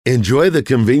Enjoy the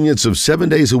convenience of 7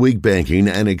 days a week banking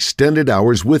and extended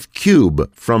hours with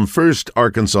Cube from First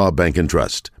Arkansas Bank and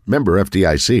Trust. Member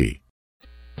FDIC.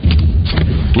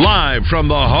 Live from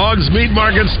the Hogs Meat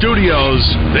Market Studios,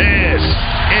 this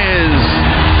is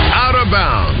Out of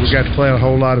Bounds. We got to play a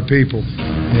whole lot of people,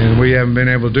 and we haven't been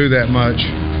able to do that much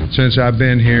since I've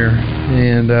been here.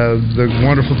 And the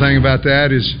wonderful thing about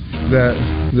that is that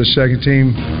the second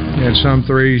team had some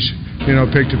threes,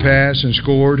 picked a pass and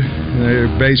scored. And they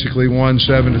basically won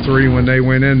 7-3 when they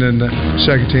went in, and the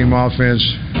second team offense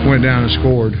went down and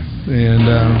scored. And,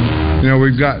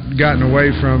 we've gotten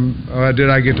away from, did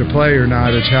I get to play or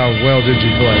not? It's how well did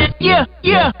you play?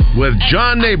 Yeah. With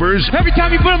John Neighbors. Every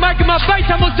time you put a mic in my face,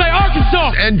 I'm going to say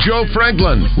Arkansas. And Joe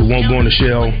Franklin. We won't go in the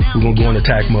shell. We're going to go in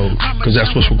attack mode because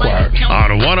that's what's required.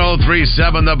 On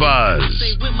 103.7 The Buzz.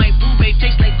 With my boo-babe,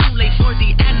 tastes like Kool-Aid for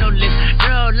the analyst.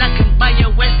 Girl, I can buy a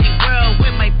Westie world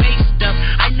with my base stuff.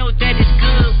 I know that it's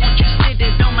good. Won't you sit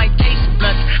it on my taste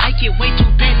buds? I get way too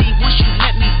petty once you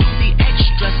let me do the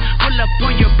extras. Pull up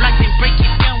on your block and break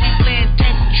it down. We playing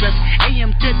Tetris.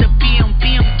 AM to the PM,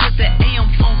 PM to the AM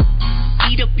phone.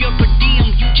 Eat up your per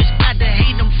diem. You just gotta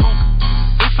hate them phone.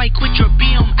 If I quit your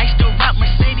BM, I still rock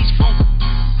Mercedes phone.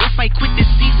 If I quit this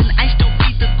season, I still be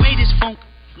the greatest phone.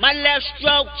 My left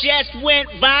stroke just went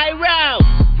viral.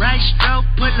 Right stroke,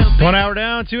 put a 1 hour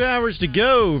down, 2 hours to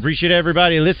go. Appreciate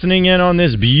everybody listening in on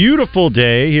this beautiful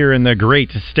day here in the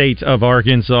great state of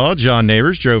Arkansas. John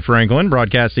Neighbors, Joe Franklin,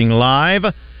 broadcasting live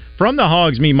from the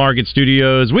Hogs Meat Market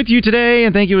Studios with you today.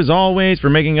 And thank you as always for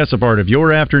making us a part of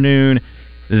your afternoon.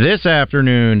 This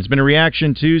afternoon, it's been a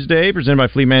Reaction Tuesday presented by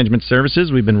Fleet Management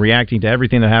Services. We've been reacting to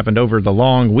everything that happened over the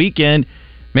long weekend.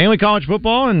 Mainly college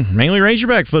football and mainly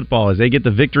Razorback football as they get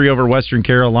the victory over Western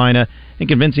Carolina in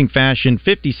convincing fashion,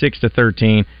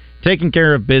 56-13, taking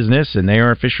care of business, and they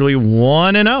are officially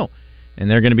 1-0.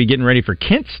 And they're going to be getting ready for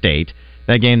Kent State,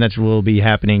 that game that will be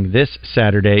happening this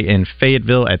Saturday in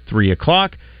Fayetteville at 3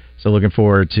 o'clock. So looking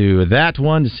forward to that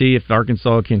one to see if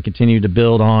Arkansas can continue to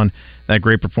build on that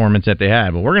great performance that they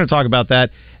had. But we're going to talk about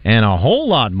that and a whole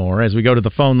lot more as we go to the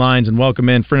phone lines and welcome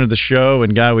in friend of the show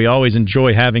and guy we always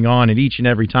enjoy having on at each and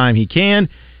every time he can.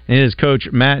 And it is Coach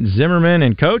Matt Zimmerman.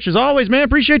 And Coach, as always, man,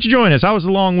 appreciate you joining us. How was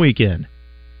the long weekend?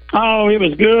 Oh, it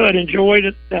was good. Enjoyed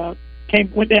it.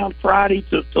 Went down Friday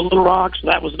to Little Rock, so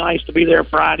that was nice to be there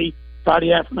Friday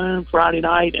afternoon, Friday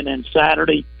night, and then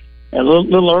Saturday a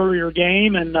little earlier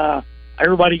game. And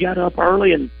everybody got up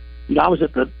early, and I was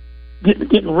at the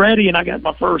getting ready, and I got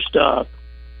my first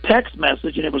text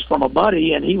message, and it was from a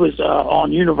buddy, and he was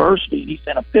on University. He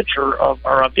sent a picture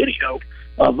or a video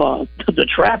of the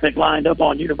traffic lined up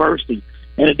on University,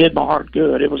 and it did my heart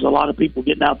good. It was a lot of people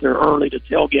getting out there early to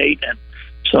tailgate, and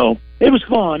so it was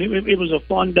fun. It was a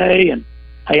fun day, and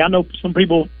hey, I know some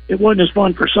people, it wasn't as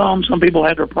fun for some. Some people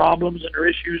had their problems and their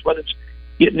issues, whether it's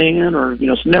getting in or,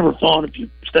 it's never fun if your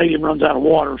stadium runs out of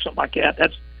water or something like that.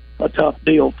 That's a tough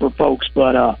deal for folks,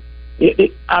 but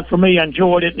for me, I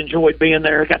enjoyed being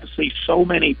there. I got to see so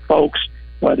many folks,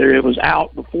 whether it was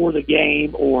out before the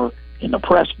game or in the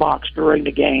press box during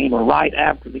the game or right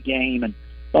after the game. And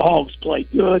the Hogs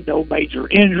played good, no major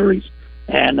injuries,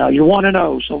 and you're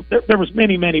 1-0. So there was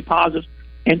many positives.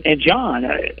 And John,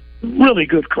 really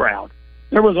good crowd.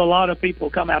 There was a lot of people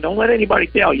come out. Don't let anybody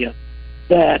tell you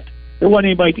that there wasn't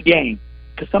anybody at the game,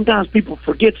 because sometimes people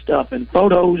forget stuff and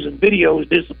photos and videos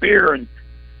disappear, and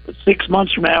 6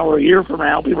 months from now or a year from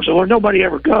now, people say, well, nobody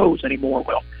ever goes anymore.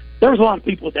 Well, there was a lot of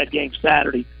people at that game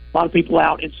Saturday, a lot of people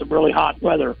out in some really hot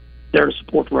weather there to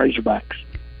support the Razorbacks.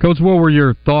 Coach, what were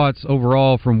your thoughts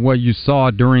overall from what you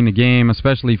saw during the game,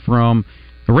 especially from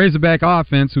the Razorback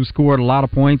offense, who scored a lot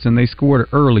of points, and they scored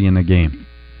early in the game?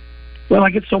 Well, I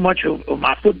get so much of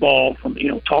my football from,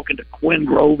 talking to Quinn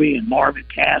Grovey and Marvin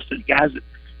Caston, guys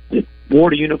that wore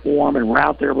the uniform and were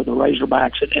out there with the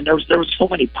Razorbacks, and there was so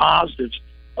many positives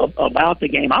about the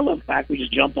game. I love the fact we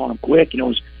just jumped on them quick. It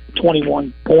was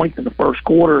 21 points in the first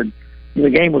quarter, and the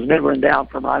game was never in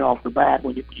doubt from right off the bat.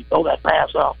 When you throw that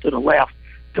pass off to the left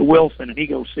to Wilson, and he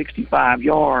goes 65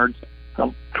 yards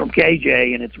from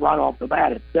KJ, and it's right off the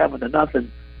bat at 7-0.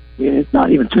 It's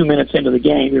not even 2 minutes into the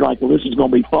game. You're like, well, this is going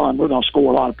to be fun. We're going to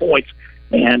score a lot of points,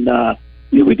 and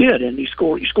we did. And you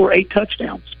score 8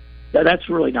 touchdowns. That's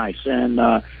really nice. And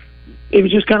it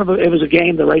was just it was a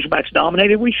game the Razorbacks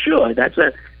dominated. We should.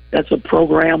 That's a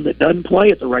program that doesn't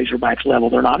play at the Razorbacks level.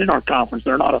 They're not in our conference.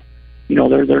 They're not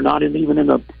they're not even in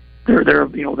the they're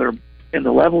in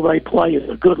the level they play is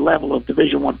a good level of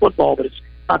Division I football, but it's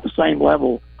not the same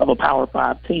level of a Power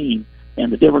 5 team.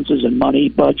 And the differences in money,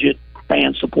 budget,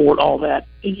 fan support, all that,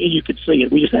 and you could see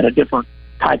it. We just had a different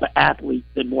type of athlete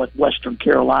than what Western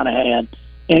Carolina had,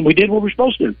 and we did what we were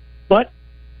supposed to. But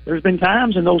there's been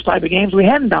times in those type of games we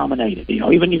hadn't dominated.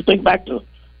 Even you think back to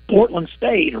Portland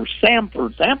State or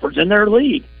Samford. Samford's in their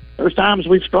league. There's times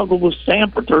we've struggled with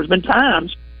Samford. There's been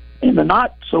times in the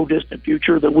not-so-distant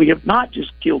future that we have not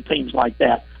just killed teams like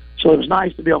that. So it was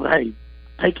nice to be able to,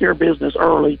 take care of business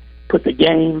early, put the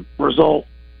game result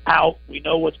out. We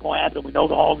know what's going to happen. We know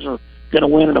the Hogs are going to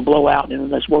win in a blowout, and then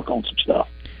let's work on some stuff.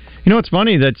 It's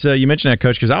funny that you mentioned that,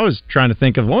 Coach, because I was trying to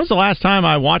think of when was the last time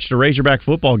I watched a Razorback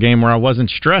football game where I wasn't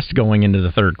stressed going into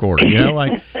the third quarter.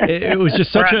 It was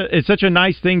just such a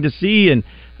nice thing to see, and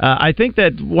I think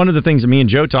that one of the things that me and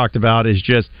Joe talked about is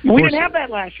just we didn't have that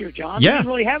last year, John. Yeah. We didn't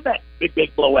really have that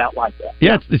big blowout like that.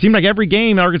 Yeah, it seemed like every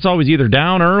game Arkansas was either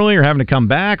down early or having to come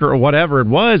back or whatever it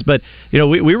was. But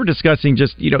we were discussing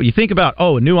just you think about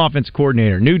a new offensive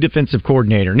coordinator, new defensive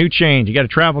coordinator, new change. You got to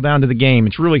travel down to the game.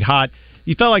 It's really hot.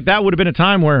 You felt like that would have been a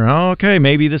time where, okay,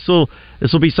 maybe this will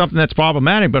be something that's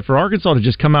problematic. But for Arkansas to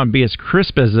just come out and be as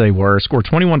crisp as they were, score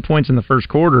 21 points in the first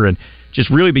quarter, and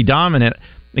just really be dominant.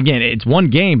 Again, it's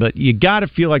one game, but you got to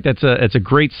feel like it's a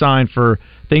great sign for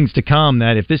things to come.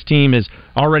 That if this team is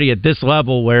already at this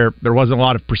level where there wasn't a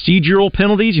lot of procedural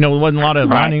penalties, there wasn't a lot of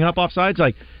lining up offsides,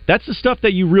 like that's the stuff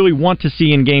that you really want to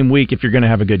see in game week if you're going to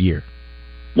have a good year.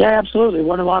 Yeah, absolutely. There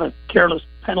wasn't a lot of careless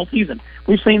penalties, and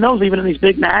we've seen those even in these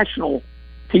big national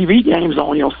TV games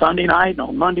on Sunday night and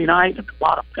on Monday night. A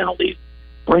lot of penalties,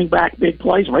 bring back big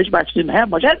plays. Razorbacks didn't have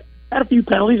much. Had a few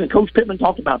penalties, and Coach Pittman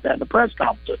talked about that in the press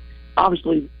conference.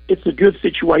 Obviously, it's a good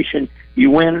situation.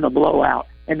 You win in a blowout,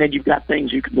 and then you've got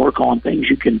things you can work on, things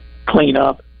you can clean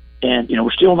up, and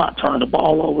we're still not turning the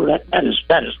ball over. That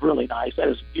is really nice. That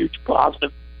is a huge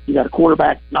positive. You got a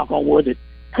quarterback, knock on wood, that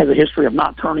has a history of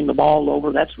not turning the ball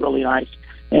over. That's really nice,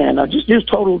 and just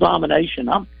total domination.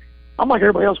 I'm like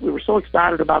everybody else. We were so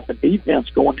excited about the defense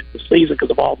going into the season because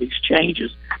of all these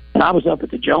changes. And I was up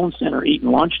at the Jones Center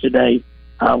eating lunch today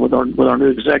with our new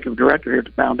executive director here at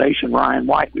the foundation, Ryan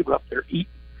White. We were up there eating,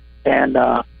 and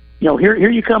here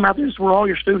you come out there. This is where all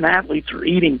your student athletes are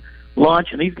eating lunch,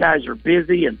 and these guys are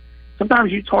busy. And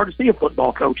sometimes it's hard to see a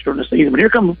football coach during the season. But here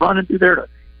comes running through there to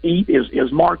eat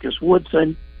is Marcus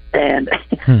Woodson, and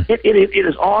it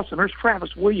is awesome. There's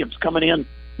Travis Williams coming in.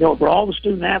 Where all the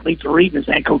student athletes are eating and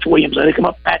saying, Coach Williams, and they come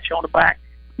up and pat you on the back.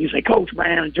 You say, Coach,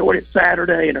 man, enjoyed it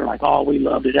Saturday. And they're like, oh, we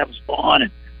loved it. That was fun.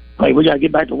 And, hey, we got to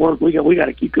get back to work. We got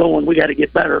to keep going. We got to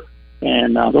get better.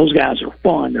 And those guys are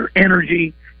fun. Their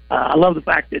energy. I love the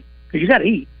fact that, because you got to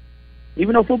eat.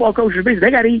 Even though football coaches are busy, they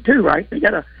got to eat too, right? They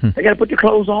got to put their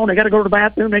clothes on. They got to go to the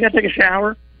bathroom. They got to take a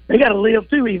shower. They got to live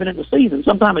too, even in the season.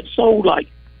 Sometimes it's so like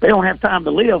they don't have time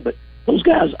to live, but those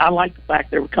guys, I like the fact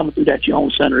they were coming through that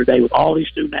Jones Center today with all these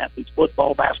student athletes,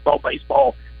 football, basketball,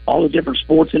 baseball, all the different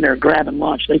sports in there grabbing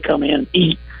lunch. They come in and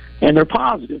eat, and they're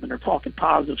positive, and they're talking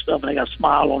positive stuff, and they got a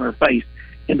smile on their face.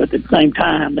 And but at the same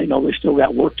time, they know they still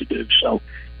got work to do. So,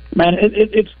 man,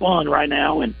 it's fun right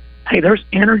now. And, hey, there's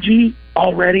energy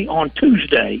already on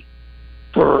Tuesday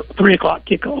for 3 o'clock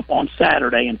kickoff on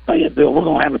Saturday in Fayetteville. We're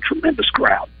going to have a tremendous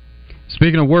crowd.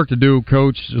 Speaking of work to do,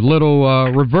 Coach, a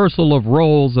little reversal of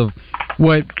roles of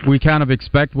what we kind of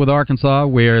expect with Arkansas,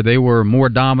 where they were more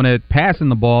dominant passing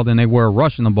the ball than they were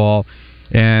rushing the ball,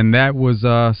 and that was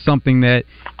something that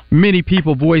many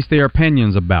people voiced their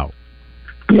opinions about.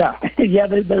 Yeah,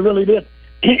 they really did.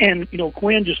 And,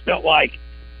 Quinn just felt like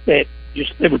that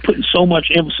they were putting so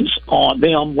much emphasis on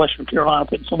them, Western Carolina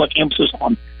putting so much emphasis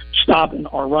on stopping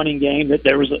our running game that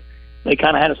they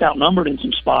kind of had us outnumbered in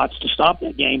some spots to stop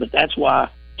that game, but that's why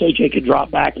KJ could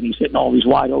drop back and he's hitting all these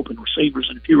wide open receivers.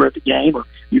 And if you were at the game, or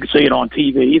you could see it on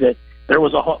TV, that there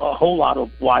was a whole lot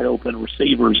of wide open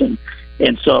receivers,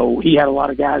 and so he had a lot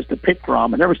of guys to pick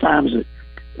from. And there was times that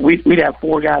we'd have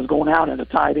 4 guys going out and a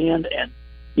tight end, and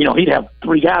he'd have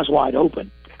 3 guys wide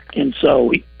open. And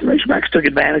so the Razorbacks took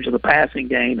advantage of the passing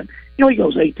game, and he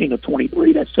goes 18 of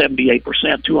 23. That's 78%,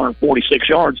 246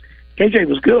 yards. KJ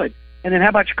was good. And then how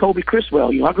about Jacoby Criswell?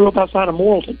 I grew up outside of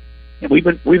Morrilton, and we've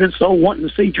been so wanting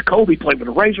to see Jacoby play for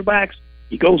the Razorbacks.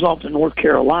 He goes off to North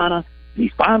Carolina.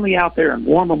 He's finally out there in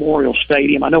War Memorial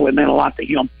Stadium. I know it meant a lot to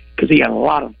him because he had a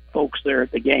lot of folks there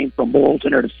at the game from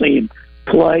Morrilton there to see him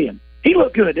play, and he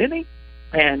looked good, didn't he?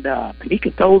 And he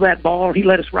could throw that ball. He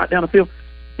led us right down the field.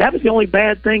 That was the only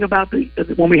bad thing about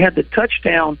when we had the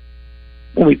touchdown,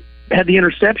 when we had the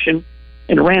interception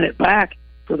and ran it back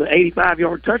for the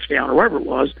 85-yard touchdown or wherever it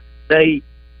was.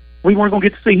 We weren't going to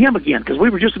get to see him again because we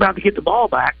were just about to get the ball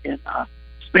back, and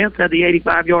Spence had the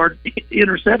 85-yard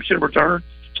interception return,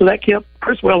 so that kept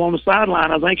Criswell on the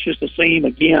sideline. I was anxious to see him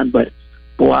again, but,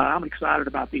 boy, I'm excited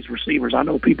about these receivers. I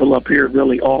know people up here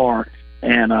really are,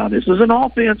 and this is an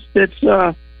offense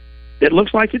that's it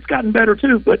looks like it's gotten better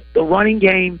too. But the running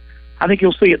game, I think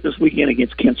you'll see it this weekend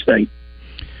against Kent State.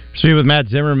 Speaking with Matt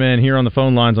Zimmerman here on the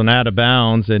phone lines on Out of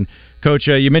Bounds, and Coach,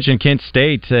 you mentioned Kent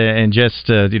State and just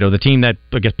the team that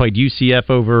I guess played UCF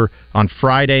over on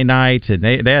Friday night, and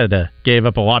they had gave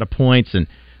up a lot of points, and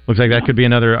looks like that could be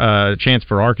another chance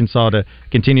for Arkansas to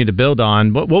continue to build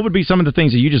on. What would be some of the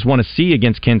things that you just want to see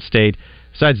against Kent State,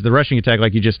 besides the rushing attack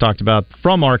like you just talked about,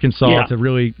 from Arkansas to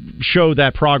really show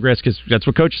that progress? Because that's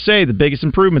what coaches say, the biggest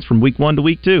improvements from week 1 to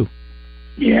week 2.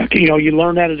 Yeah, you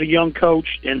learn that as a young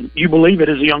coach, and you believe it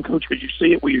as a young coach because you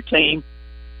see it with your team.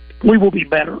 We will be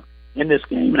better in this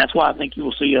game, and that's why I think you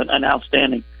will see an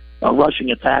outstanding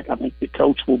rushing attack. I think the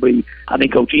coach will be, I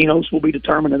think Coach Enos will be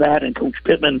determined to that, and Coach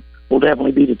Pittman will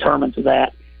definitely be determined to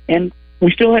that. And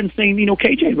we still haven't seen,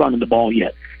 KJ running the ball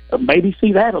yet. Maybe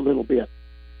see that a little bit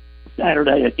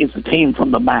Saturday against a team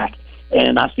from the MAC.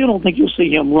 And I still don't think you'll see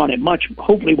him run it much.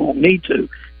 Hopefully won't need to.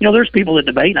 There's people that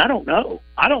debate, and I don't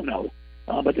know.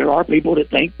 But there are people that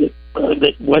think that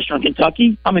that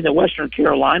Western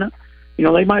Carolina,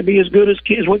 they might be as good as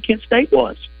what Kent State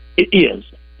was. It is.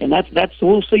 And that's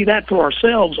we'll see that for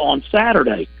ourselves on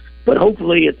Saturday. But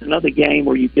hopefully it's another game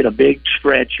where you get a big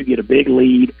stretch, you get a big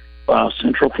lead.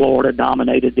 Central Florida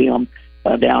dominated them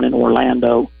down in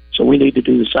Orlando. So we need to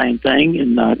do the same thing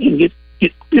and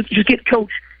get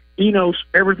Coach Enos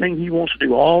everything he wants to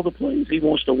do, all the plays he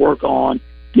wants to work on,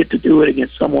 get to do it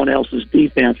against someone else's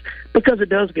defense, because it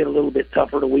does get a little bit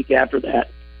tougher the week after that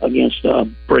against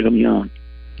Brigham Young.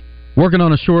 Working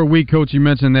on a short week, Coach, you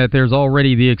mentioned that there's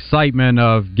already the excitement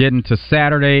of getting to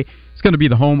Saturday. It's going to be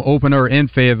the home opener in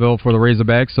Fayetteville for the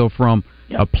Razorbacks. So from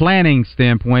a planning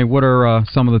standpoint, what are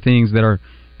some of the things that are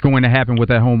going to happen with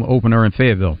that home opener in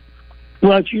Fayetteville?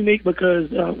 Well, it's unique because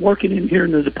working in here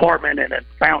in the department and at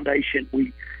Foundation,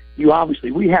 we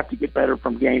have to get better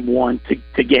from game 1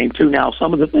 to game 2. Now,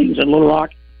 some of the things in Little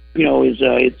Rock,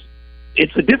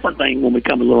 it's a different thing when we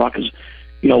come to Little Rock because,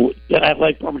 the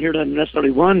athletic department here doesn't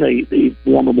necessarily run the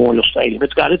War Memorial Stadium.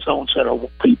 It's got its own set of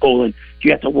people, and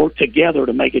you have to work together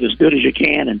to make it as good as you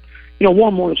can. And,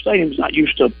 War Memorial Stadium is not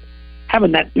used to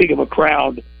having that big of a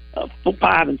crowd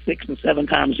 5 and 6 and 7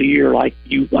 times a year like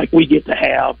we get to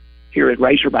have here at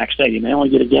Razorback Stadium. They only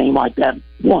get a game like that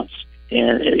once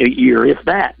a year, if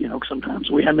that.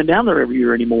 Sometimes we haven't been down there every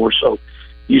year anymore. So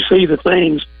you see the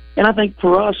things, and I think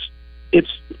for us, it's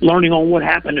learning on what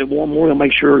happened at War Memorial,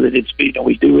 make sure that it's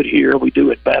we do it here, we do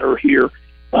it better here.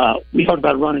 We talked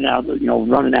about running out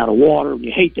of water.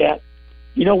 You hate that.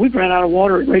 We've ran out of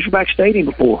water at Razorback Stadium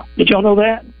before. Did y'all know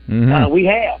that? Mm-hmm. We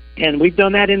have, and we've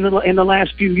done that in the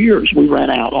last few years. We ran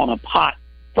out on a hot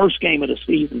first game of the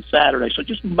season Saturday. So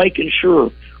just making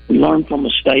sure we learn from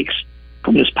mistakes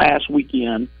from this past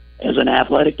weekend as an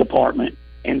athletic department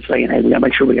and saying, hey, we got to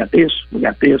make sure we got this, we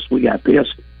got this, we got this.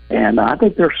 And I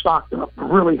think they're stocked up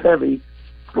really heavy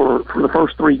for the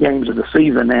first 3 games of the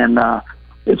season, and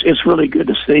it's really good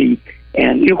to see.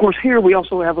 And of course, here we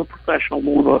also have a professional,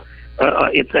 more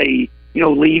of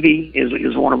Levy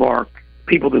is one of our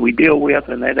people that we deal with,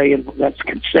 and that's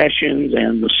concessions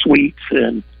and the suites,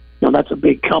 and that's a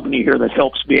big company here that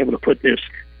helps be able to put this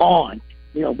on.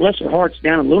 Bless their hearts,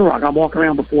 down in Little Rock, I'm walking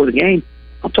around before the game.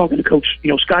 I'm talking to Coach,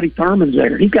 Scotty Thurman's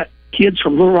there. He's got kids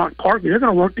from Little Rock Park. They're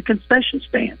going to work the concession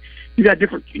stand. You got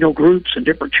different, groups and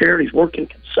different charities working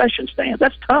concession stands.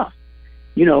 That's tough.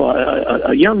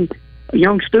 A young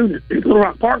student at Little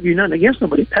Rock Park, nothing against them,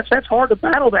 but that's hard to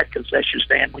battle that concession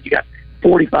stand when you got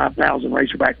 45,000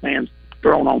 Razorback fans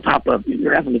thrown on top of you.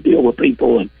 You're having to deal with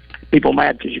people and people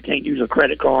mad because you can't use a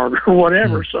credit card or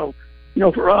whatever. So,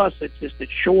 for us,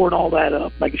 it's shoring all that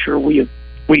up, making sure we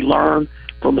learn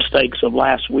from mistakes of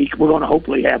last week. We're going to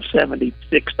hopefully have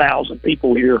 76,000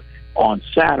 people here on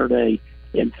Saturday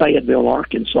in Fayetteville,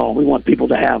 Arkansas. We want people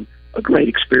to have a great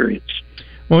experience.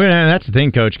 Well, and that's the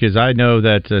thing, Coach, because I know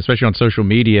that, especially on social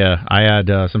media, I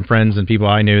had some friends and people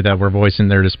I knew that were voicing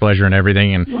their displeasure and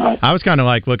everything, and right. I was kind of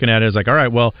like looking at it as like, all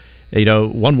right, well,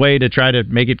 one way to try to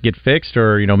make it get fixed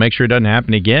or, make sure it doesn't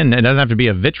happen again, it doesn't have to be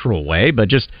a vitriol way, but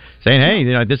just saying,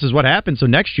 hey, this is what happened. So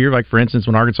next year, like, for instance,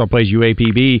 when Arkansas plays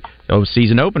UAPB,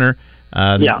 season opener,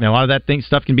 a lot of that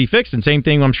stuff can be fixed. And same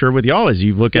thing, I'm sure, with y'all, as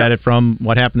you look at it from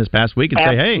what happened this past week and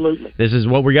say, hey, this is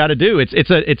what we got to do.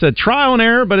 It's a trial and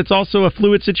error, but it's also a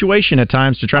fluid situation at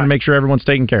times to try to make sure everyone's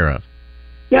taken care of.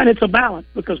 Yeah, and it's a balance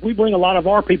because we bring a lot of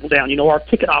our people down. Our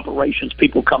ticket operations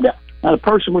people come down. Now, the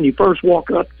person, when you first walk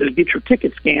up to get your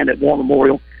ticket scanned at War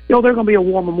Memorial, they're going to be a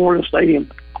War Memorial Stadium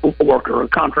worker, a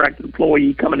contracted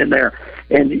employee coming in there.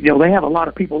 And, they have a lot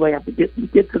of people they have to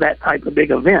get to that type of big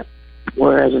event.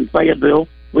 Whereas in Fayetteville,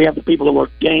 we have the people that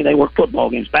work they work football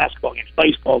games, basketball games,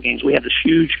 baseball games. We have this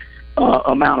huge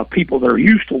amount of people that are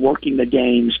used to working the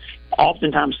games,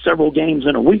 oftentimes several games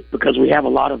in a week because we have a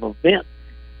lot of events.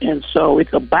 And so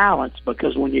it's a balance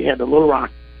because when you have the Little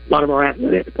Rock, a lot of our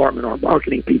athletic department, our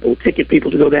marketing people, ticket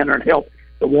people to go down there and help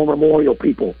the War Memorial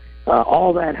people,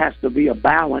 all that has to be a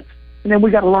balance. And then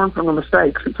we got to learn from the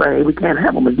mistakes and say, hey, we can't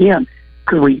have them again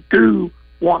because we do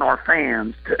want our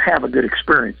fans to have a good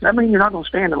experience. That means you're not going to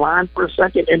stand in line for a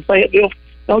second and say it, Bill.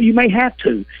 No, you may have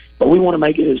to, but we want to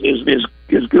make it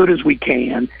as good as we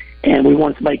can, and we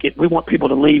want to make it. We want people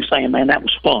to leave saying, "Man, that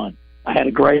was fun. I had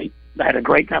a great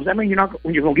time." I mean, you're not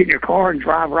when you're going to get in your car and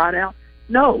drive right out.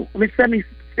 No, I mean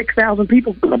 76,000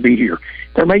 people are going to be here.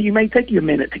 You may take you a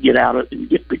minute to get out and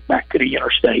get back to the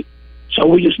interstate. So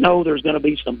we just know there's going to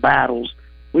be some battles.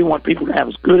 We want people to have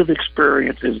as good of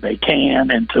experience as they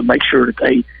can, and to make sure that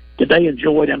they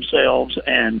enjoy themselves.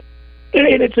 And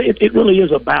it really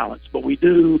is a balance. But we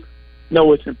do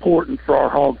know it's important for our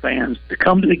Hog fans to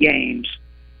come to the games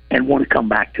and want to come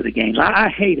back to the games. I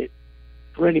hate it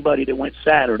for anybody that went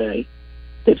Saturday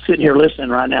that's sitting here listening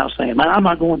right now saying, "Man, I'm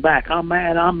not going back. I'm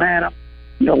mad.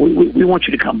 We want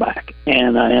you to come back,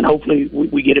 and hopefully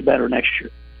we get it better next year."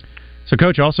 So,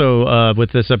 Coach, also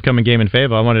with this upcoming game in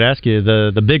Fayetteville, I wanted to ask you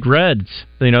the Big Reds.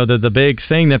 The big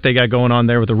thing that they got going on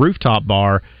there with the rooftop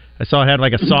bar. I saw it had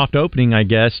like a soft opening, I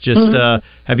guess. Just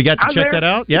have you got to check that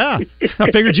out? Yeah, I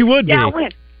figured you would be. Yeah, I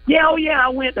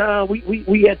went. I went.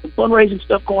 We had some fundraising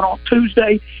stuff going on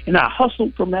Tuesday, and I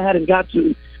hustled from that and got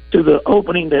to the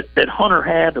opening that Hunter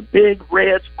had, the Big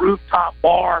Reds rooftop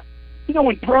bar.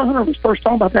 When Hunter was first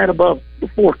talking about that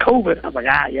before COVID, I was like,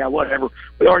 yeah, whatever.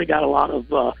 We already got a lot of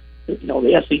the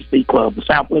SEC Club, the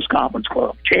Southwest Conference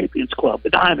Club, Champions Club,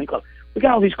 the Diamond Club. We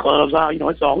got all these clubs.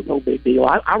 It's all no big deal.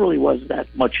 I really wasn't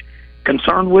that much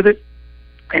concerned with it.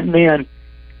 And then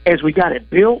as we got it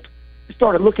built, it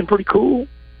started looking pretty cool.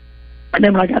 And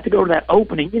then when I got to go to that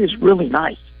opening, it is really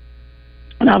nice.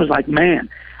 And I was like, man,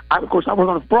 of course, I work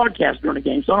on a broadcast during the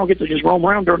game, so I don't get to just roam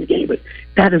around during the game, but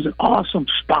that is an awesome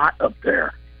spot up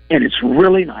there. And it's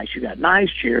really nice. You got nice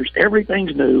chairs.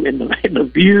 Everything's new. And the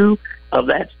view of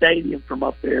that stadium from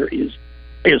up there is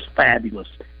fabulous.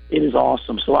 It is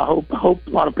awesome. So I hope a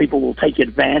lot of people will take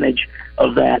advantage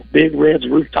of that Big Reds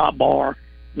rooftop bar,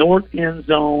 north end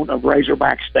zone of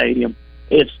Razorback Stadium.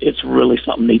 It's really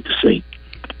something neat to see.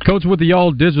 Coach, with the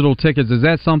all digital tickets, is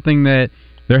that something that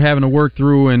they're having to work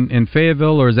through in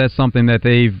Fayetteville, or is that something that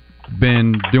they've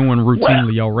been doing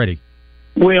routinely already?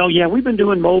 Well, yeah, we've been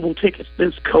doing mobile tickets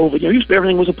since COVID. Used to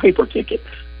everything was a paper ticket,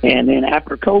 and then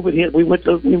after COVID hit, we went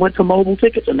to mobile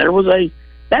tickets, and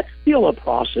that's still a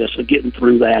process of getting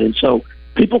through that. And so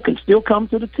people can still come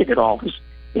to the ticket office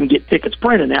and get tickets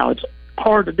printed. Now, it's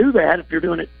hard to do that if you're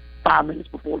doing it 5 minutes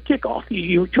before kickoff.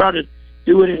 You try to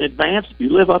do it in advance. If you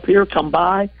live up here, come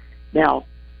by. Now,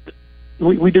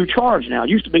 we do charge now. It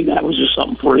used to be that was just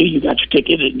something free. You got your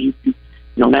ticket, and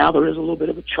now there is a little bit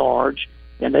of a charge,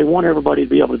 and they want everybody to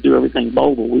be able to do everything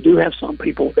mobile. We do have some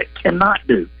people that cannot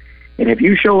do. And if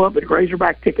you show up at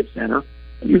Razorback Ticket Center,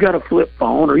 you got a flip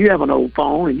phone or you have an old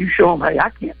phone, and you show them, hey, I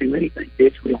can't do anything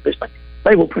digitally on this thing,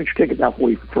 they will print your tickets out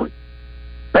for you for free.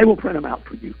 They will print them out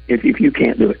for you if you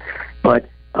can't do it. But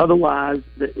otherwise,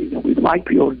 we'd like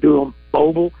people to do them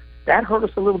mobile. That hurt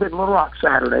us a little bit in Little Rock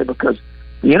Saturday because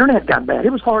the internet got bad.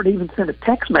 It was hard to even send a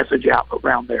text message out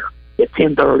around there at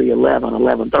 10:30,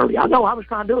 11:30. I know I was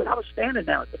trying to do it. I was standing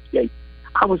down at the gate.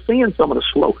 I was seeing some of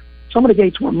the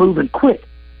gates were moving quick.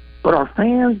 But our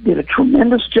fans did a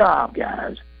tremendous job,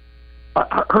 guys.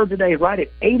 I heard today right at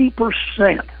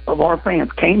 80% of our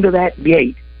fans came to that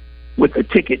gate with the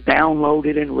ticket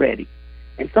downloaded and ready.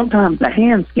 And sometimes the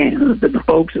hand scanner that the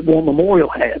folks at War Memorial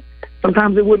had,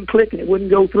 sometimes it wouldn't click and it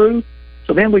wouldn't go through.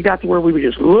 So then we got to where we would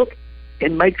just look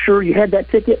and make sure you had that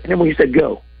ticket, and then we said,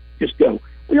 go. Just go.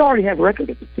 We already have record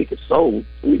of the tickets sold.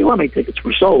 We know how many tickets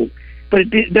were sold.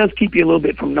 But it does keep you a little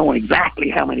bit from knowing exactly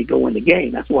how many go in the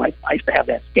game. That's why I used to have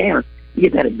that scanner to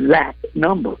get that exact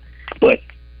number. But,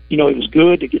 it was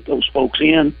good to get those folks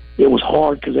in. It was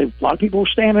hard because a lot of people were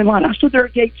standing in line. I stood there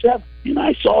at gate 7, and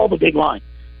I saw the big line.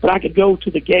 But I could go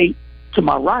to the gate to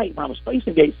my right when I was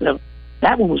facing gate 7.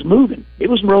 That one was moving. It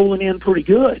was rolling in pretty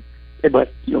good.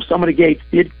 But, some of the gates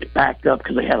did get backed up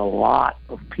because they had a lot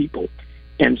of people.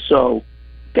 And so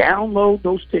download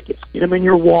those tickets. Get them in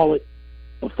your wallet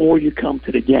before you come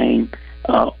to the game.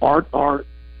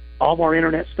 All of our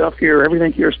internet stuff here,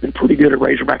 everything here has been pretty good at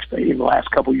Razorback Stadium the last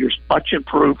couple of years, much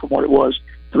improved from what it was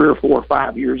 3 or 4 or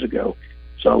 5 years ago.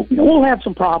 So, we'll have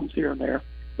some problems here and there,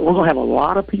 but we're going to have a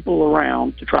lot of people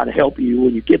around to try to help you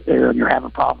when you get there and you're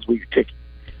having problems with your ticket.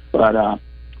 But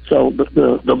so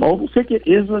the mobile ticket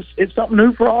is something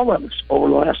new for all of us over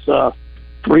the last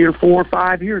 3 or 4 or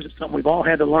 5 years. It's something we've all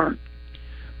had to learn.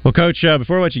 Well, Coach,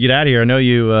 before I let you get out of here, I know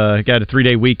you got a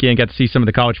 3-day weekend, got to see some of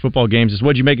the college football games.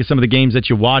 What did you make of some of the games that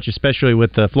you watch, especially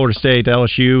with Florida State,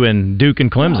 LSU, and Duke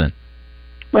and Clemson?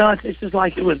 Well, it's just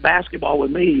like it was basketball with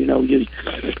me. You know, you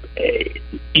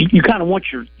kind of want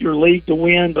your league to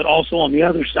win, but also on the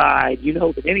other side, you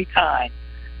know that any time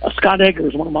Scott Egger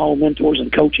is one of my old mentors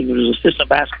in coaching. He was an assistant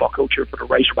basketball coach here for the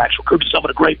Razorbacks. Recruited some of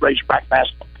the great Razorback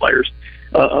basketball players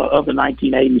of the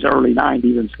 1980s, early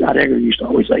 90s. And Scott Egger used to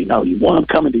always say, no, you want them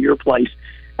coming to your place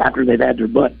after they've had their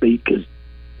butt beat, because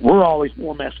we're always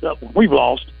more messed up when we've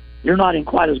lost. You're not in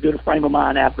quite as good a frame of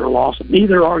mind after a loss, and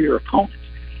neither are your opponents.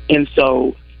 And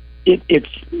so it's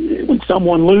when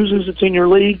someone loses, it's in your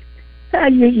league,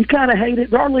 you kind of hate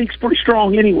it. Our league's pretty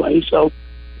strong anyway, so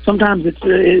sometimes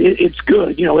it's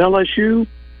good. You know, LSU,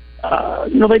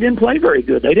 they didn't play very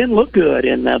good. They didn't look good,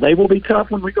 and they will be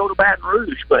tough when we go to Baton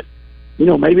Rouge. But,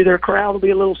 maybe their crowd will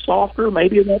be a little softer.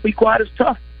 Maybe it won't be quite as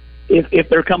tough if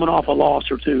they're coming off a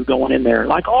loss or two going in there.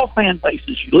 Like all fan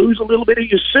bases, you lose a little bit of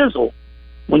your sizzle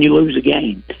when you lose a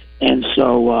game. And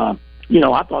so,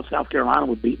 I thought South Carolina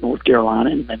would beat North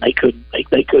Carolina, and they couldn't.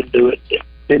 They couldn't do it.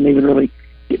 Didn't even really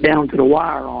get down to the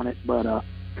wire on it. But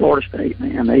Florida State,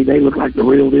 man, they look like the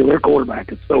real deal. Their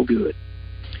quarterback is so good.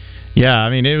 Yeah, I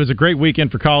mean, it was a great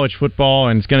weekend for college football,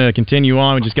 and it's going to continue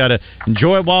on. We just got to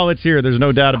enjoy it while it's here. There's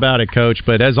no doubt about it, Coach.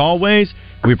 But as always,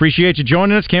 we appreciate you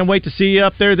joining us. Can't wait to see you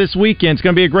up there this weekend. It's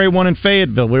going to be a great one in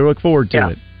Fayetteville. We look forward to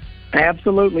it.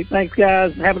 Absolutely. Thanks,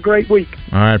 guys. Have a great week.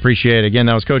 All right, appreciate it. Again,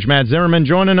 that was Coach Matt Zimmerman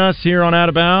joining us here on Out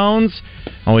of Bounds.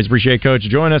 Always appreciate Coach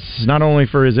joining us, not only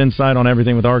for his insight on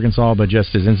everything with Arkansas, but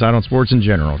just his insight on sports in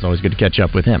general. It's always good to catch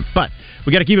up with him. But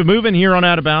we got to keep it moving here on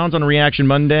Out of Bounds on a Reaction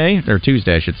Monday, or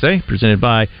Tuesday, I should say, presented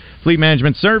by Fleet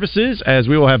Management Services, as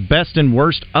we will have best and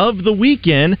worst of the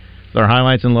weekend with our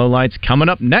highlights and lowlights coming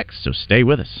up next, so stay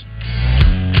with us.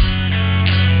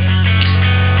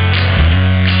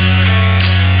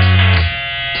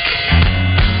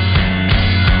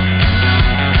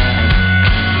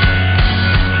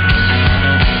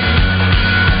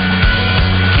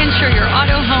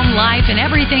 And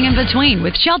everything in between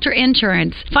with Shelter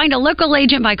Insurance. Find a local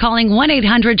agent by calling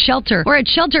 1-800-SHELTER or at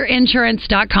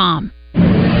shelterinsurance.com.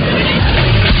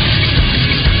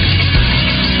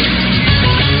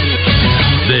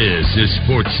 This is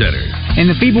SportsCenter. In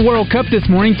the FIBA World Cup this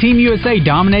morning, Team USA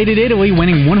dominated Italy,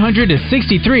 winning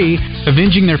 100-63,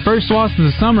 avenging their first loss of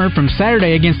the summer from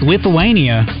Saturday against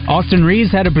Lithuania. Austin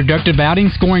Reeves had a productive outing,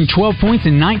 scoring 12 points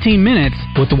in 19 minutes.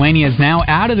 Lithuania is now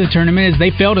out of the tournament as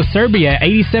they fell to Serbia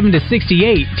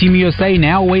 87-68. Team USA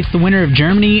now awaits the winner of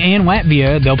Germany and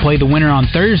Latvia. They'll play the winner on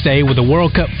Thursday with a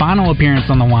World Cup final appearance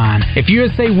on the line. If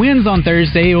USA wins on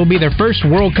Thursday, it will be their first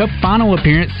World Cup final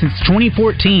appearance since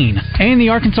 2014. And the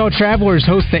Arkansas Travelers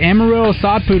host the Amarillo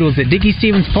Sod Poodles at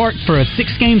Dickey-Stevens Park for a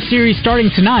 6-game series starting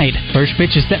tonight. First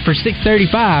pitch is set for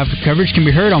 6:35. Coverage can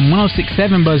be heard on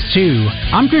 106.7 Buzz 2.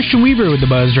 I'm Christian Weaver with the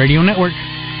Buzz Radio Network.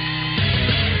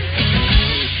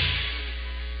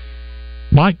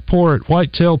 Mike Poore at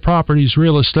Whitetail Properties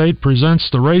Real Estate presents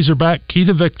the Razorback Key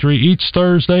to Victory each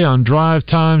Thursday on Drive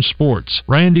Time Sports.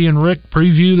 Randy and Rick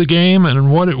preview the game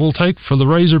and what it will take for the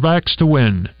Razorbacks to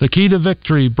win. The Key to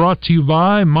Victory brought to you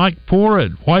by Mike Poore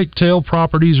at Whitetail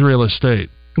Properties Real Estate.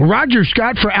 Roger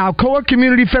Scott for Alcoa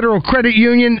Community Federal Credit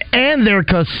Union and their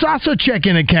Casasa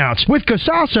checking accounts. With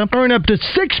Casasa, earn up to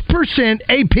 6%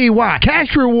 APY,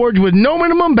 cash rewards with no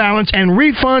minimum balance, and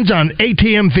refunds on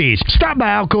ATM fees. Stop by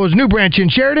Alcoa's new branch in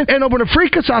Sheridan and open a free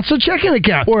Casasa checking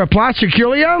account or apply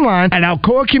securely online at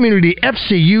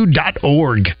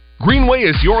alcoacommunityfcu.org. Greenway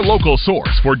is your local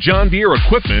source for John Deere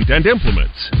equipment and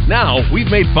implements. Now, we've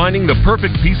made finding the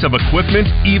perfect piece of equipment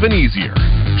even easier.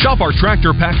 Shop our tractor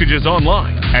packages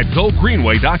online at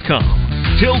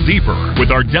GoGreenway.com. Till deeper with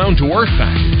our down-to-earth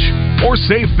package. Or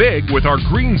save big with our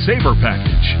Green Saver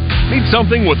package. Need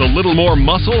something with a little more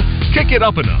muscle? Kick it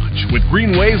up a notch with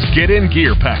Greenway's Get In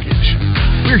Gear package.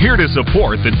 We're here to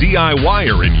support the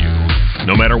DIYer in you.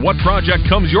 No matter what project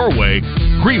comes your way,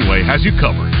 Greenway has you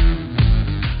covered.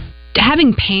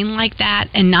 Having pain like that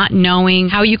and not knowing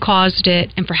how you caused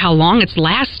it and for how long it's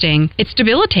lasting, it's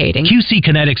debilitating. QC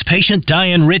Kinetics patient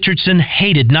Diane Richardson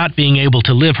hated not being able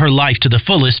to live her life to the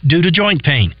fullest due to joint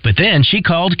pain. But then she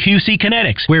called QC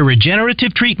Kinetics, where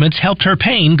regenerative treatments helped her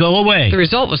pain go away. The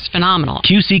result was phenomenal.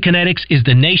 QC Kinetics is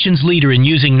the nation's leader in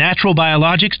using natural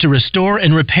biologics to restore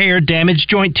and repair damaged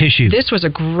joint tissue. This was a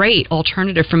great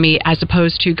alternative for me as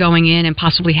opposed to going in and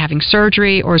possibly having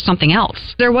surgery or something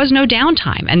else. There was no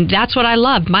downtime, and That's what I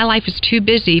love. My life is too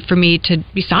busy for me to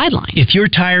be sidelined. If you're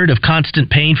tired of constant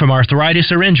pain from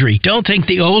arthritis or injury, don't think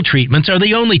the old treatments are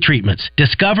the only treatments.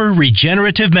 Discover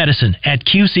regenerative medicine at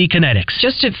QC Kinetics.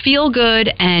 Just to feel good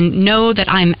and know that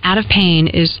I'm out of pain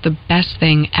is the best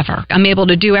thing ever. I'm able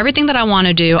to do everything that I want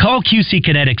to do. Call QC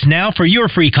Kinetics now for your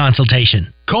free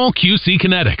consultation. Call QC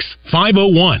Kinetics,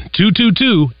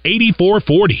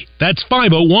 501-222-8440. That's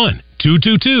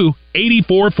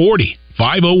 501-222-8440.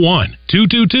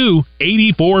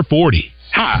 501-222-8440.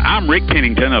 Hi, I'm Rick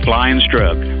Pennington of Lions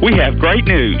Drug. We have great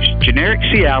news. Generic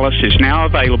Cialis is now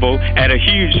available at a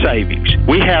huge savings.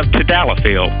 We have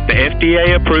Tadalafil, the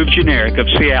FDA-approved generic of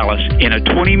Cialis, in a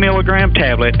 20-milligram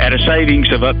tablet at a savings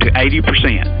of up to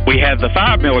 80%. We have the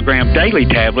 5-milligram daily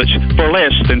tablets for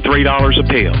less than $3 a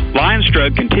pill. Lions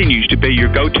Drug continues to be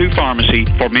your go-to pharmacy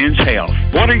for men's health.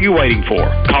 What are you waiting for?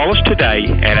 Call us today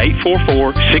at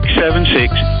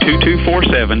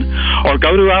 844-676-2247 or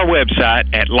go to our website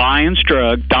at lionsdrug.com.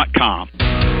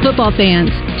 Football fans,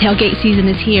 tailgate season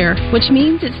is here, which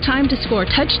means it's time to score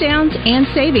touchdowns and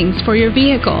savings for your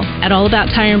vehicle. At All About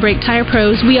Tire and Brake Tire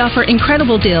Pros, we offer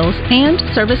incredible deals and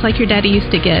service like your daddy used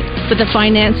to get, with the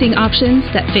financing options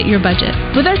that fit your budget.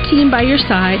 With our team by your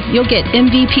side, you'll get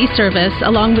MVP service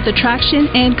along with the traction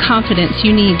and confidence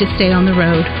you need to stay on the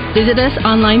road. Visit us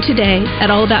online today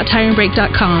at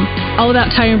allabouttireandbrake.com. All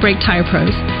About Tire and Brake Tire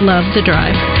Pros. Love the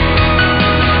drive.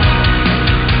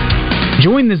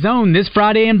 Join the Zone this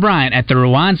Friday in Bryant at the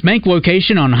Reliance Bank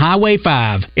location on Highway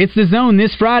 5. It's the Zone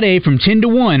this Friday from 10 to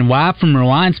 1, live from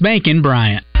Reliance Bank in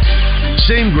Bryant.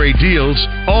 Same great deals,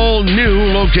 all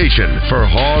new location for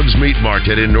Hogs Meat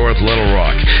Market in North Little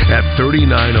Rock at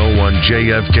 3901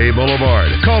 JFK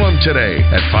Boulevard. Call them today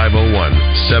at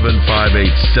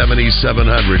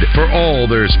 501-758-7700 for all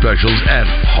their specials at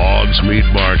Hogs Meat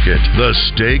Market, the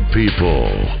steak people.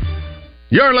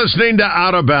 You're listening to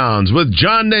Out of Bounds with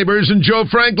John Neighbors and Joe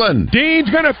Franklin. Dean's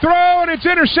going to throw, and it's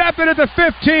intercepted at the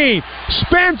 15.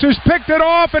 Spence has picked it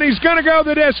off, and he's going to go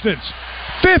the distance.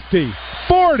 50,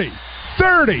 40,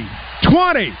 30,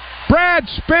 20. Brad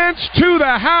Spence to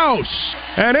the house.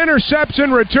 An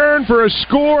interception return for a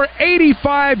score,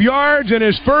 85 yards in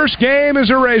his first game as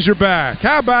a Razorback.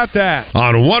 How about that?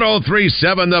 On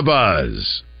 103.7 The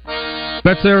Buzz.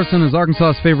 Bet Saracen is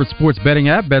Arkansas's favorite sports betting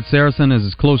app. Bet Saracen is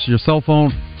as close to your cell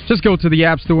phone. Just go to the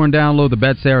App Store and download the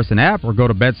Bet Saracen app or go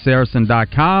to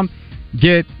BetSaracen.com.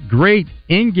 Get great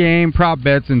in-game prop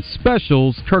bets and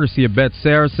specials courtesy of Bet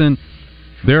Saracen.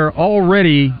 There are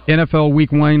already NFL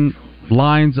Week 1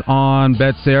 lines on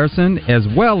Bet Saracen as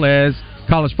well as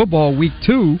college football Week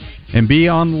 2. And be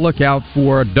on the lookout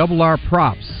for Double R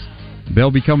props.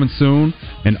 They'll be coming soon.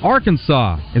 And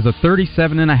Arkansas is a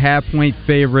 37.5-point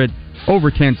favorite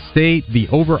over Kent State. The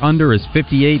over-under is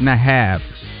 58.5.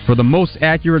 For the most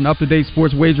accurate and up-to-date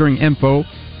sports wagering info,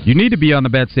 you need to be on the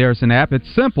Bet Saracen app. It's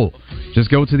simple. Just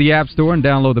go to the App Store and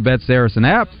download the Bet Saracen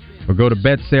app or go to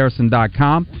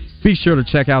BetSaracen.com. Be sure to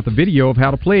check out the video of how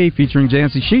to play featuring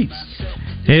Jancy Sheets.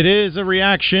 It is a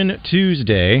Reaction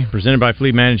Tuesday presented by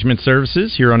Fleet Management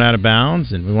Services here on Out of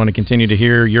Bounds, and we want to continue to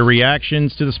hear your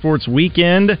reactions to the sports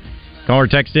weekend. Call or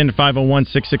text in to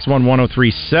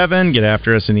 501-661-1037. Get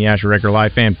after us in the Asher Record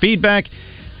Live fan feedback.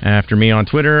 After me on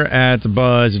Twitter at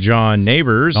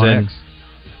BuzzJohnNeighbors. And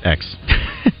X.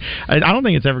 I don't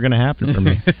think it's ever going to happen for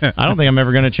me. I don't think I'm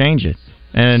ever going to change it.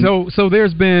 And so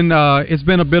there's been it's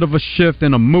been a bit of a shift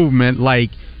in a movement.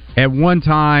 Like at one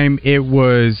time it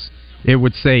would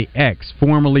say X,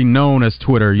 formerly known as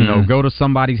Twitter. You know, go to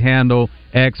somebody's handle,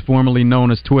 X, formerly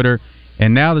known as Twitter.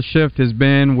 And now the shift has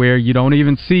been where you don't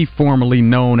even see formerly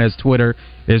known as Twitter.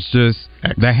 It's just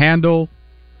X. The handle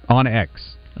on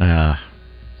X. Yeah,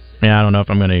 I don't know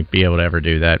if I'm going to be able to ever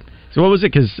do that. So what was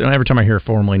it? Because every time I hear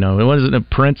formerly known, what is it,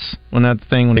 Prince, when that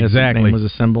thing, when his name was a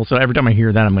symbol? So every time I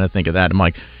hear that, I'm going to think of that. I'm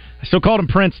like, I still called him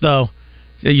Prince, though.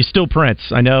 You still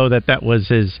Prince. I know that was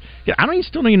his... I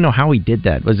still don't even know how he did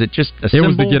that. Was it just a symbol? It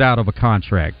was to get out of a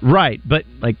contract. Right, but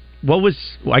like, what was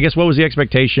the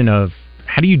expectation of...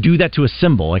 How do you do that to a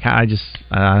symbol? Like, I guess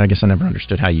I never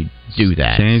understood how you do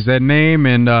that. Change that name,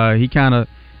 and he kind of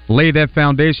laid that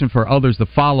foundation for others to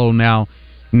follow. Now,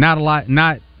 we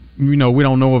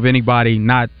don't know of anybody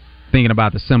not thinking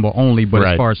about the symbol only, but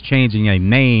as far as changing a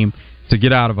name to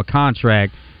get out of a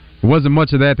contract, there wasn't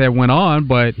much of that went on,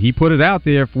 but he put it out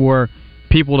there for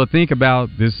people to think about.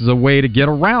 This is a way to get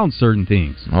around certain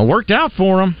things. Well, it worked out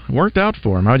for him.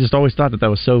 I just always thought that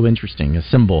was so interesting, a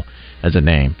symbol as a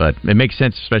name, but it makes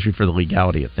sense, especially for the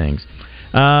legality of things.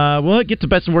 We'll get to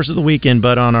best and worst of the weekend,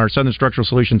 but on our Southern Structural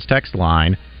Solutions text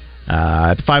line,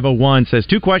 at the 501 says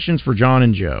 2 questions for John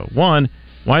and Joe. 1,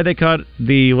 why they cut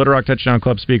the Little Rock Touchdown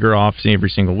Club speaker off every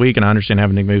single week, and I understand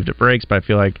having to move to breaks, but I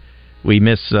feel like we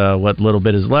miss what little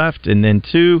bit is left. And then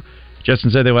 2, Justin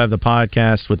said they will have the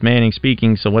podcast with Manning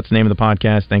speaking, so what's the name of the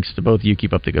podcast? Thanks to both of you.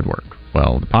 Keep up the good work.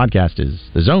 Well, the podcast is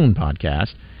the Zone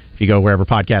Podcast. If you go wherever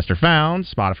podcasts are found,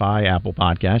 Spotify, Apple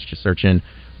Podcasts, just search in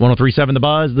 103.7 The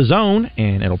Buzz, The Zone,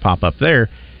 and it'll pop up there.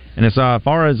 And as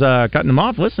far as cutting them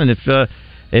off, listen, if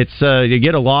you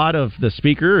get a lot of the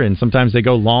speaker, and sometimes they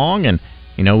go long, and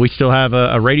we still have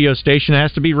a radio station that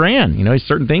has to be ran.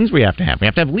 Certain things we have to have. We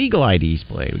have to have legal IDs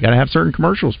play. We got to have certain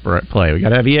commercials play. We got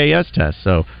to have EAS tests.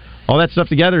 So all that stuff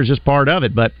together is just part of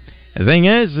it. But the thing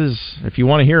is if you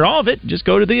want to hear all of it, just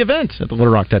go to the event at the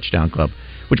Little Rock Touchdown Club.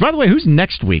 Which, by the way, who's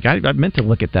next week? I meant to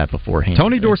look at that beforehand.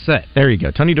 Tony Dorsett. There you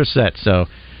go, Tony Dorsett. So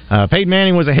Peyton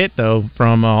Manning was a hit, though,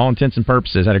 from all intents and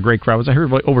purposes. Had a great crowd. I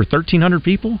heard over 1,300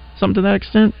 people, something to that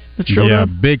extent, that showed up.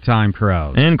 Yeah, big-time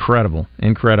crowd. Incredible.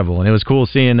 And it was cool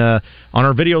seeing on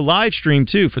our video live stream,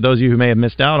 too, for those of you who may have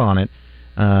missed out on it.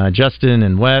 Justin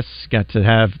and Wes got to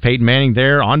have Peyton Manning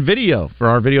there on video for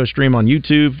our video stream on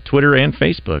YouTube, Twitter, and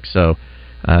Facebook. So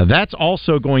that's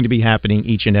also going to be happening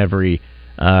each and every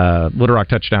Little Rock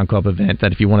Touchdown Club event,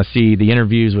 that if you want to see the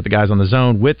interviews with the guys on the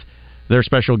Zone with their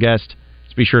special guest,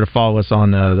 just be sure to follow us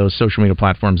on those social media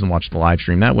platforms and watch the live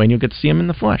stream. That way, and you'll get to see them in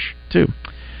the flesh, too.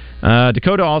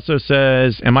 Dakota also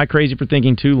says, am I crazy for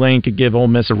thinking Tulane could give Ole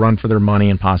Miss a run for their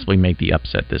money and possibly make the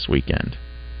upset this weekend?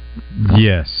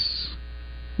 Yes.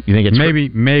 You think it's...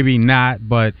 Maybe not,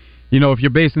 but... if you're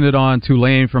basing it on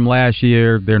Tulane from last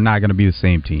year, they're not going to be the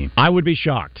same team. I would be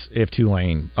shocked if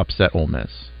Tulane upset Ole Miss.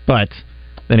 But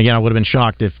then again, I would have been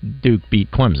shocked if Duke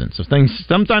beat Clemson. So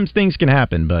sometimes things can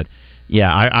happen, but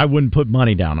yeah, I wouldn't put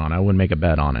money down on it. I wouldn't make a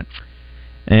bet on it.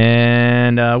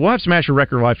 And we'll have some Asher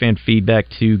Record Live fan feedback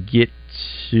to get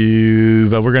to,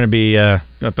 but we're going to be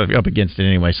up against it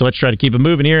anyway. So let's try to keep it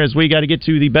moving here as we got to get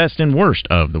to the best and worst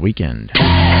of the weekend.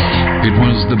 It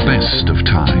was the best of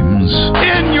times.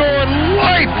 In your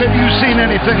life have you seen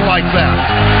anything like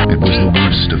that? It was the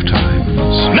worst of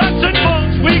times. Nuts and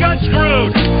bolts, we got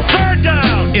screwed. Third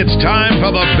down. It's time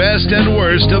for the best and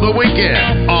worst of the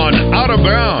weekend on Out of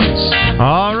Bounds.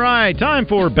 All right, time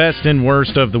for best and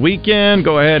worst of the weekend.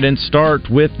 Go ahead and start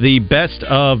with the best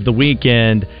of the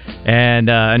weekend. And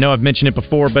I know I've mentioned it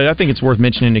before, but I think it's worth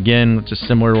mentioning again, just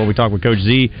similar to what we talked with Coach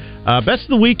Z. Best of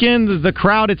the weekend, the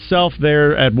crowd itself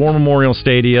there at War Memorial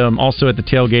Stadium, also at the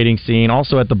tailgating scene,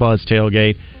 also at the Buzz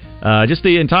tailgate. Just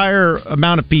the entire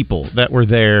amount of people that were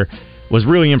there was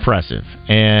really impressive.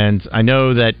 And I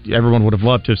know that everyone would have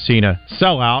loved to have seen a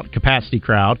sellout capacity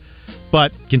crowd,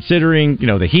 but considering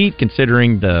the heat,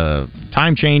 considering the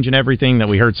time change and everything that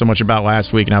we heard so much about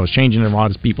last week, and I was changing a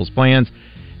lot of people's plans,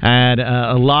 had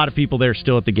a lot of people there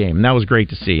still at the game, and that was great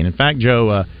to see. And in fact,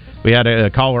 Joe, we had a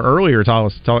caller earlier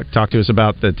talk to us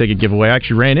about the ticket giveaway. I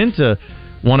actually ran into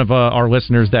one of our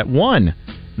listeners that won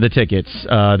the tickets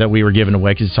that we were giving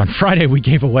away, because on Friday we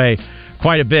gave away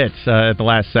quite a bit at the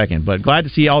last second. But glad to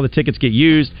see all the tickets get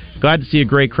used. Glad to see a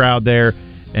great crowd there.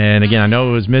 And again, I know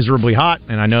it was miserably hot,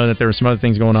 and I know that there were some other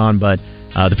things going on, but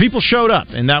the people showed up,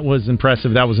 and that was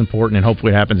impressive. That was important, and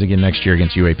hopefully it happens again next year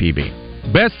against UAPB.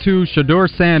 Best to Shedeur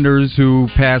Sanders, who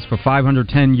passed for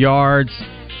 510 yards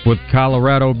with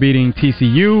Colorado beating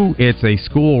TCU. It's a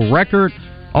school record.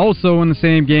 Also in the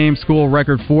same game, school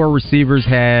record, 4 receivers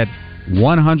had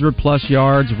 100-plus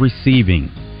yards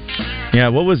receiving. Yeah,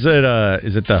 what was it?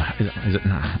 Is it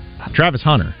Travis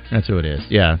Hunter? That's who it is.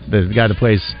 Yeah, the guy that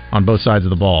plays on both sides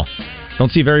of the ball.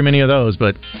 Don't see very many of those,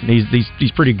 but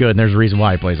he's pretty good, and there's a reason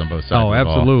why he plays on both sides of the ball.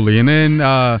 Oh, absolutely. And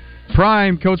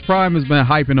then Coach Prime has been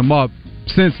hyping him up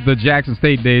since the Jackson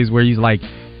State days, where he's like,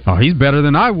 oh, he's better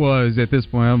than I was at this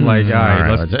point. I'm like, all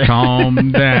right, let's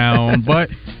calm down.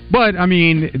 But I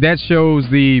mean, that shows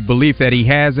the belief that he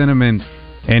has in him,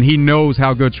 and he knows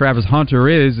how good Travis Hunter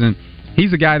is, and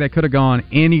he's a guy that could have gone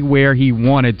anywhere he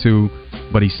wanted to,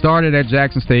 but he started at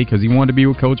Jackson State because he wanted to be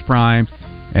with Coach Prime,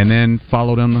 and then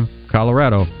followed him to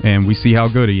Colorado, and we see how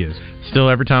good he is. Still,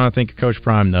 every time I think of Coach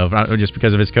Prime, though, just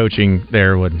because of his coaching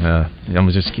there, I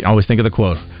always think of the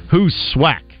quote, "Who's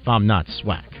SWAC if I'm not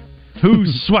SWAC?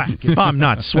 Who's SWAC if I'm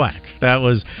not SWAC?" That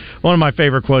was one of my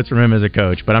favorite quotes from him as a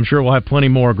coach, but I'm sure we'll have plenty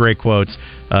more great quotes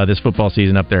this football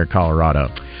season up there at Colorado.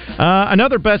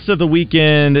 Another best of the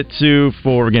weekend, again,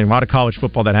 a lot of college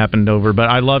football that happened over, but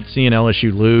I loved seeing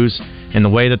LSU lose in the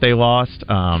way that they lost.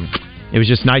 It was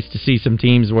just nice to see some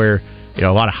teams where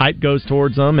a lot of hype goes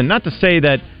towards them, and not to say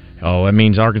that it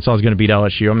means Arkansas is going to beat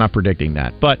LSU. I'm not predicting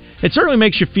that. But it certainly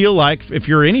makes you feel like, if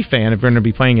you're any fan, if you're going to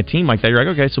be playing a team like that, you're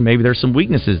like, okay, so maybe there's some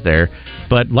weaknesses there.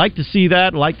 But like to see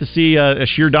that, like to see a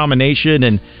sheer domination.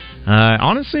 And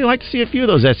Honestly, I like to see a few of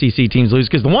those SEC teams lose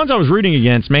because the ones I was rooting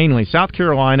against, mainly South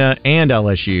Carolina and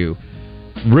LSU,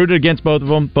 rooted against both of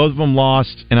them. Both of them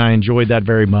lost, and I enjoyed that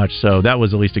very much, so that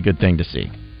was at least a good thing to see.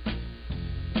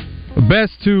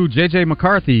 Best to J.J.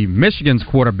 McCarthy, Michigan's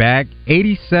quarterback,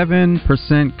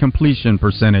 87% completion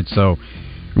percentage. So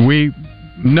we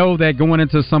know that going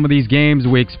into some of these games,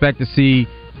 we expect to see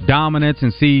dominance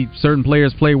and see certain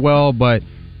players play well, but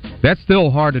that's still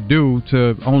hard to do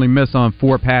to only miss on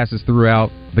 4 passes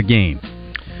throughout the game.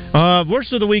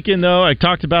 Worst of the weekend, though, I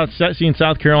talked about seeing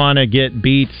South Carolina get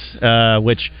beat,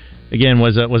 which, again,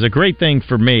 was a great thing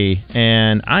for me,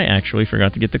 and I actually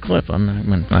forgot to get the clip.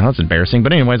 That's embarrassing,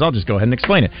 but anyways, I'll just go ahead and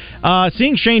explain it.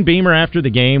 Seeing Shane Beamer after the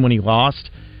game when he lost,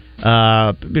 bring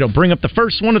up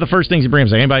one of the first things he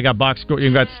brings up, anybody got box score,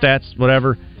 you got stats,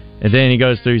 whatever. And then he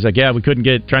goes through, he's like, yeah, we couldn't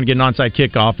trying to get an onside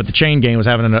kickoff, but the chain gang was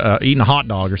eating a hot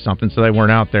dog or something, so they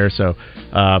weren't out there. So,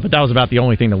 but that was about the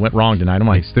only thing that went wrong tonight. I'm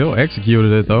like, still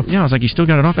executed it, though. Yeah, I was like, you still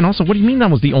got it off. And also, what do you mean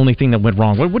that was the only thing that went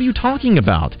wrong? What are you talking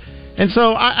about? And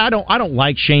so I don't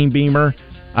like Shane Beamer.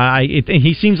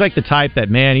 He seems like the type that,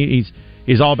 man,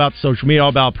 he's all about social media, all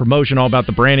about promotion, all about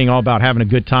the branding, all about having a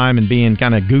good time and being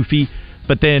kind of goofy.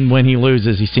 But then when he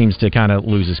loses, he seems to kind of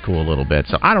lose his cool a little bit.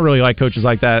 So I don't really like coaches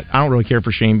like that. I don't really care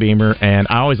for Shane Beamer. And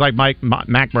I always like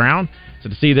Mac Brown. So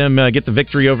to see them get the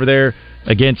victory over there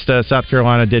against South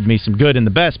Carolina did me some good in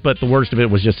the best. But the worst of it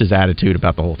was just his attitude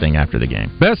about the whole thing after the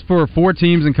game. Best for 4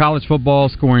 teams in college football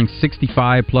scoring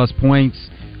 65-plus points.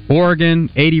 Oregon,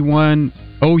 81.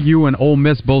 OU and Ole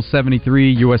Miss both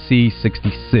 73. USC,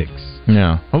 66.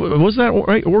 Yeah. Was that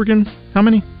right? Oregon? How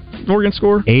many? Oregon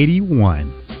score?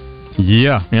 81.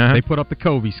 Yeah. They put up the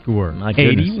Kobe score.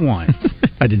 81.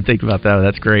 I didn't think about that.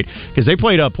 That's great. Because they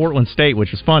played Portland State,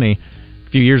 which was funny. A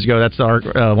few years ago, that's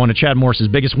one of Chad Morris's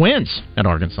biggest wins at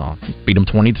Arkansas. Beat them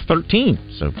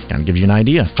 20-13. So kind of gives you an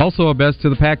idea. Also a best to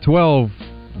the Pac-12.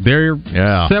 There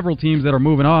are several teams that are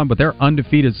moving on, but they're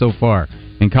undefeated so far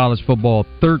in college football,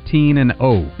 13-0.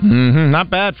 Mm-hmm. Not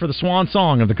bad for the swan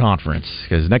song of the conference,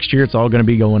 because next year it's all going to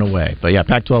be going away. But yeah,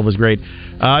 Pac-12 was great.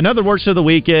 Another worst of the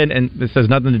weekend, and this has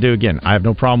nothing to do, again, I have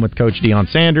no problem with Coach Deion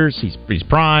Sanders. He's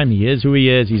prime. He is who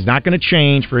he is. He's not going to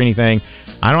change for anything.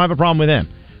 I don't have a problem with him.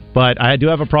 But I do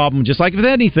have a problem, just like with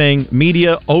anything,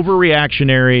 media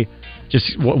overreactionary.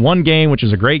 Just one game, which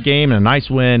was a great game and a nice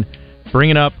win,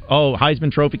 bringing up,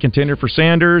 Heisman Trophy contender for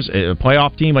Sanders, a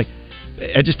playoff team,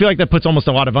 I just feel like that puts almost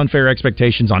a lot of unfair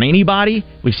expectations on anybody.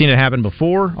 We've seen it happen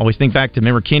before. Always think back to,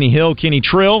 remember Kenny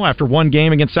Trill after one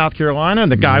game against South Carolina,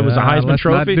 and the guy was a Heisman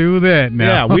Trophy. Let's not do that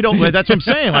now. Yeah, we don't. That's what I'm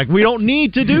saying. We don't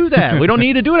need to do that. We don't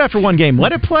need to do it after one game.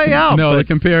 Let it play out. No, the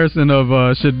comparison of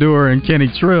Shedeur and Kenny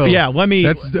Trill. Yeah,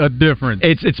 that's a different.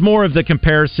 It's more of the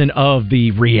comparison of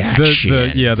the reaction.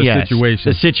 The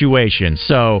situation. The situation.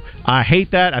 So I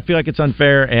hate that. I feel like it's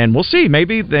unfair, and we'll see.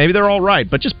 Maybe they're all right,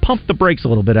 but just pump the brakes a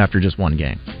little bit after just one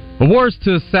game. Awards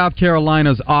to South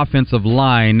Carolina's offensive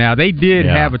line. Now, they did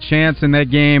have a chance in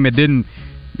that game. It didn't.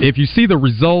 If you see the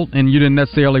result and you didn't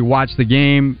necessarily watch the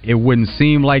game, it wouldn't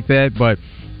seem like that. But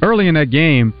early in that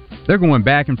game, they're going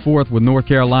back and forth with North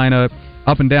Carolina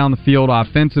up and down the field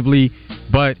offensively.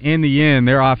 But in the end,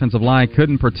 their offensive line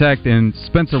couldn't protect, and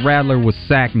Spencer Rattler was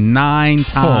sacked 9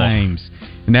 times.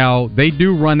 Now, they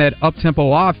do run that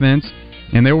up-tempo offense,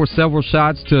 and there were several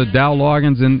shots to Dow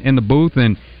Loggins in the booth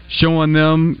and showing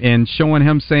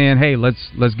him saying, hey,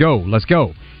 let's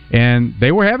go. And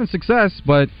they were having success,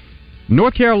 but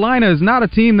North Carolina is not a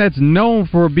team that's known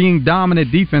for being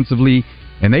dominant defensively,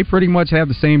 and they pretty much have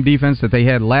the same defense that they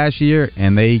had last year,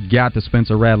 and they got to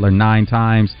Spencer Rattler 9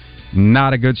 times.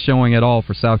 Not a good showing at all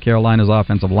for South Carolina's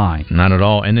offensive line. Not at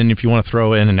all. And then if you want to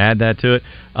throw in and add that to it,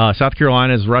 South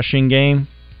Carolina's rushing game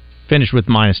finished with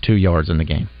 -2 yards in the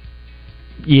game.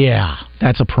 Yeah,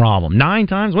 that's a problem. 9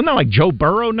 times? Wasn't that like Joe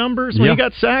Burrow numbers when he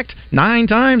got sacked? 9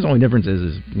 times? Only difference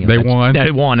is they won. They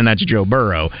won, and that's Joe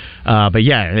Burrow. But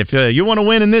yeah, if you want to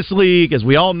win in this league, as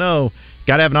we all know,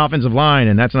 got to have an offensive line,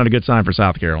 and that's not a good sign for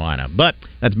South Carolina. But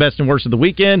that's best and worst of the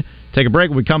weekend. Take a break.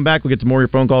 When we come back, we'll get to more of your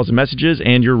phone calls and messages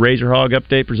and your Razor Hog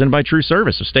update presented by True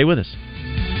Service. So stay with us.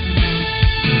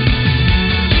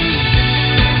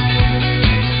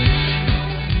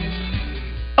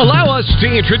 Allow us to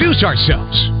introduce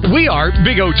ourselves. We are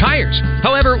Big O Tires.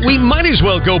 However, we might as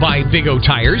well go by Big O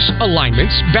Tires,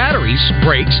 alignments, batteries,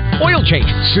 brakes, oil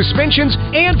changes, suspensions,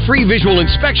 and free visual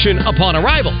inspection upon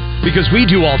arrival, because we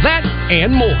do all that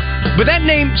and more. But that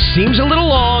name seems a little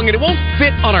long and it won't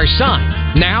fit on our sign.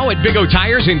 Now at Big O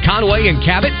Tires in Conway and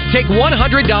Cabot, take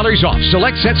 $100 off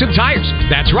select sets of tires.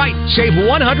 That's right, save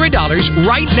 $100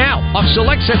 right now off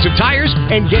select sets of tires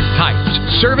and get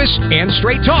tires, service, and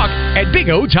straight talk at Big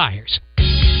O Tires.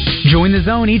 Join the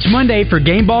Zone each Monday for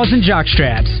Game Balls and Jock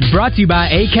Straps. Brought to you by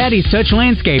A Caddy's Touch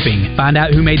Landscaping. Find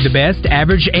out who made the best,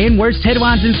 average, and worst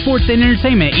headlines in sports and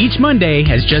entertainment each Monday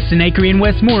as Justin Acree and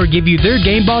Wes Moore give you their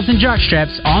Game Balls and Jock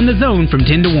Straps on the Zone from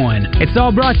 10 to 1. It's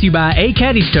all brought to you by A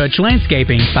Caddy's Touch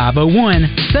Landscaping,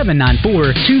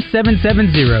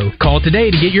 501-794-2770. Call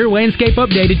today to get your landscape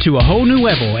updated to a whole new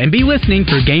level and be listening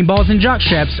for Game Balls and Jock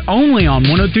Straps only on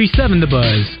 103.7 The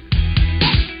Buzz.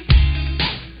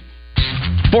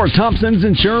 Fort Thompson's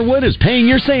in Sherwood is paying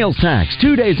your sales tax.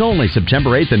 2 days only,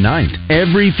 September 8th and 9th.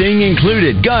 Everything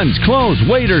included. Guns, clothes,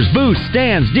 waiters, booths,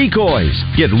 stands, decoys.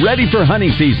 Get ready for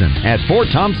hunting season at Fort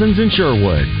Thompson's in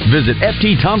Sherwood. Visit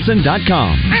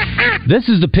ftthompson.com. This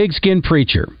is the Pigskin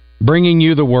Preacher, bringing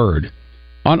you the word.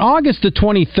 On August the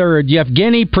 23rd,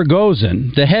 Yevgeny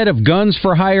Prigozhin, the head of Guns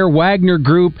for Hire Wagner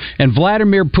Group and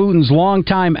Vladimir Putin's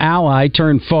longtime ally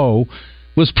turned foe,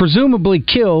 was presumably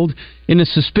killed in a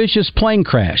suspicious plane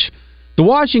crash. The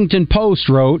Washington Post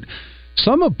wrote,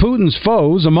 "Some of Putin's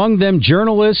foes, among them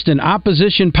journalists and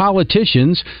opposition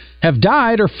politicians, have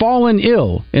died or fallen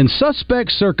ill in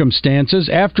suspect circumstances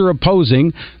after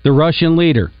opposing the Russian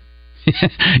leader."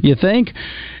 You think?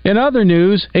 In other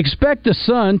news, expect the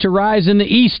sun to rise in the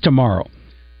east tomorrow.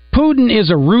 Putin is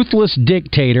a ruthless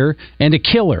dictator and a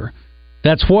killer.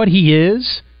 That's what he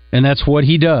is, and that's what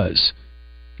he does.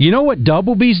 You know what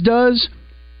Doublebee's does?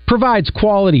 Provides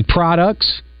quality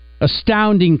products,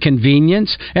 astounding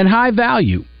convenience, and high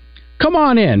value. Come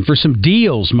on in for some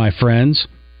deals, my friends.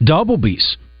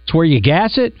 Doublebee's. It's where you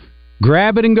gas it,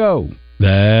 grab it, and go.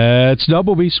 That's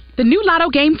Doublebee's. The new lotto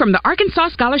game from the Arkansas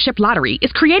Scholarship Lottery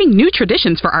is creating new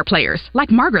traditions for our players, like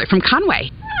Margaret from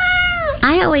Conway.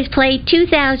 I always play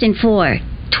 2004,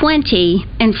 20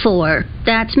 and 4.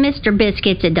 That's Mr.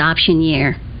 Biscuit's adoption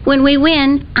year. When we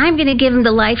win, I'm going to give him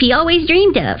the life he always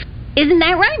dreamed of. Isn't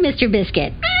that right, Mr.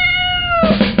 Biscuit?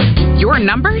 Your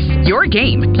numbers, your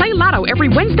game. Play Lotto every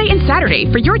Wednesday and Saturday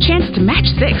for your chance to match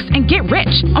 6 and get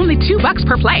rich. Only $2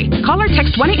 per play. Call or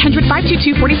text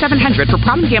 1-800-522-4700 for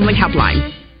Problem Gambling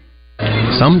Helpline.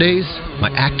 Some days, my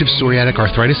active psoriatic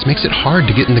arthritis makes it hard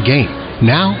to get in the game.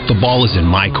 Now, the ball is in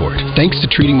my court, thanks to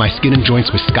treating my skin and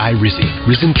joints with Skyrizi,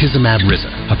 Risankizumab Riza,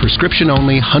 a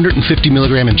prescription-only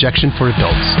 150-milligram injection for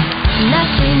adults.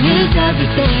 Nothing is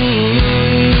everything.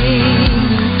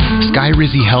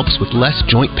 Skyrizi helps with less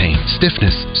joint pain,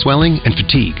 stiffness, swelling, and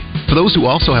fatigue. For those who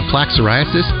also have plaque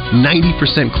psoriasis,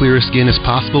 90% clearer skin is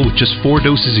possible with just 4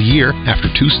 doses a year after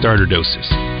 2 starter doses.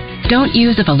 Don't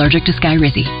use if allergic to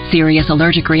Skyrizi. Serious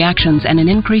allergic reactions and an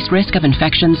increased risk of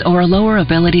infections or a lower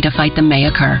ability to fight them may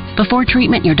occur. Before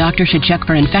treatment, your doctor should check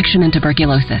for infection and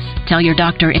tuberculosis. Tell your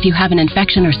doctor if you have an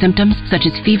infection or symptoms such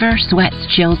as fever, sweats,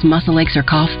 chills, muscle aches, or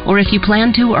cough, or if you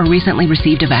plan to or recently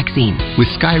received a vaccine. With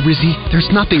Skyrizi,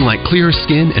 there's nothing like clearer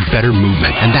skin and better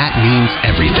movement, and that means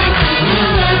everything.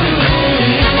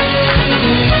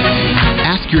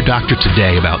 Ask your doctor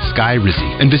today about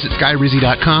Skyrizi and visit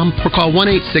Skyrizi.com or call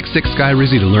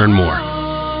 1-866-SKYRIZI to learn more.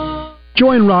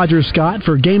 Join Roger Scott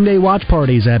for game day watch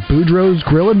parties at Boudreaux's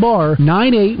Grill and Bar,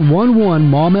 9811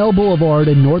 Maumelle Boulevard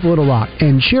in North Little Rock,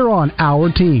 and cheer on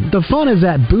our team. The fun is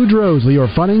at Boudreaux's, your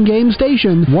fun and game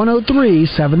station,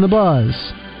 103.7 The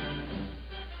Buzz.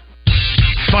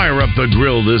 Fire up the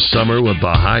grill this summer with the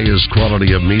highest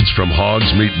quality of meats from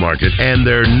Hogs Meat Market and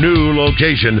their new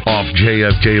location off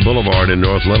JFK Boulevard in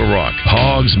North Little Rock.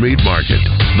 Hogs Meat Market,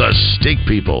 the steak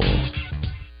people.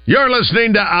 You're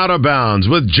listening to Out of Bounds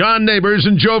with John Neighbors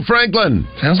and Joe Franklin.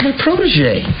 How's my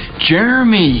protege?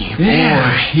 Jeremy.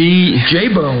 Yeah. Boy,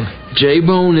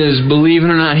 J-Bone is, believe it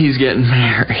or not, he's getting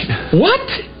married. What?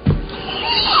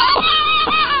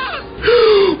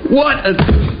 What an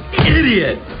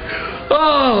idiot.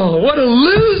 Oh, what a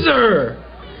loser!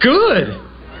 Good.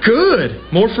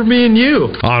 More for me and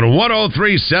you. On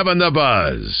 103.7 The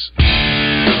Buzz.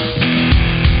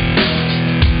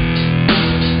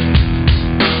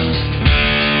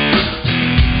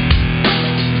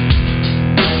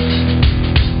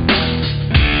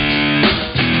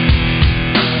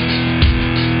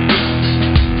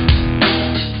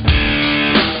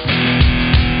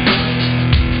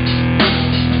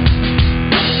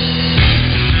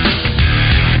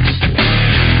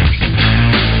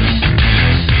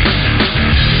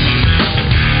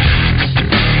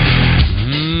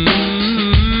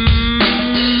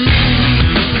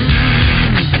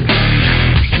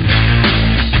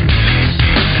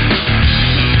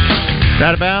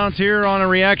 Out of Bounds here on a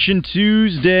Reaction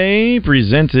Tuesday,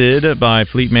 presented by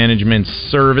Fleet Management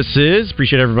Services.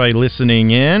 Appreciate everybody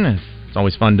listening in. It's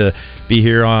always fun to be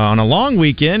here on a long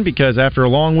weekend, because after a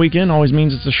long weekend always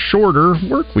means it's a shorter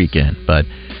work weekend. But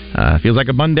Feels like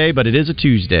a Monday, but it is a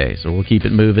Tuesday, so we'll keep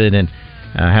it moving and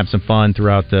have some fun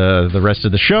throughout the rest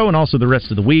of the show and also the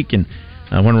rest of the week. And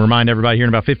I want to remind everybody here in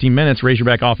about 15 minutes,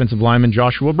 Razorback offensive lineman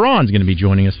Joshua Braun is going to be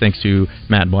joining us thanks to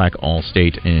Matt Black,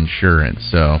 Allstate Insurance.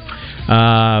 So,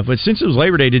 but since it was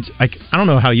Labor Day, I don't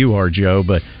know how you are, Joe,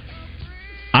 but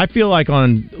I feel like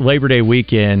on Labor Day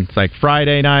weekend, it's like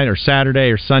Friday night or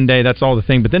Saturday or Sunday, that's all the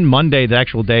thing. But then Monday, the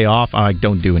actual day off, I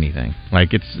don't do anything.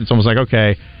 Like it's almost like,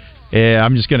 okay, yeah,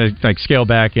 I'm just going to like scale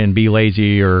back and be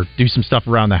lazy or do some stuff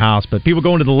around the house. But people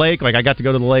going to the lake, like I got to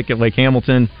go to the lake at Lake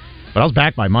Hamilton, but I was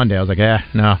back by Monday. I was like,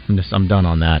 no, I'm done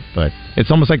on that. But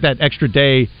it's almost like that extra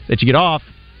day that you get off.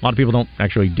 A lot of people don't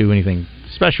actually do anything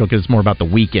special because it's more about the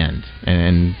weekend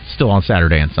and still on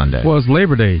Saturday and Sunday. Well, it's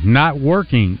Labor Day, not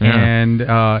working and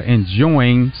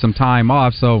enjoying some time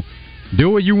off. So do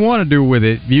what you want to do with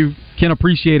it. You can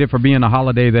appreciate it for being a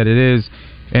holiday that it is.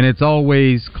 And it's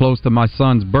always close to my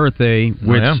son's birthday,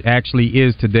 which actually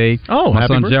is today. Oh, my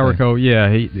happy son birthday. Jericho,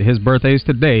 his birthday is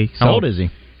today. So how old is he?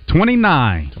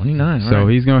 29. 29. So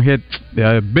he's going to hit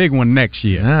a big one next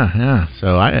year. Yeah.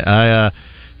 So I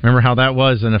remember how that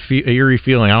was and a eerie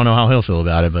feeling. I don't know how he'll feel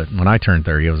about it, but when I turned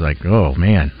 30, I was like, oh,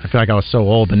 man. I feel like I was so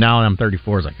old, but now I'm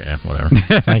 34. It's like, whatever.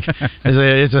 Like,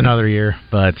 it's another year,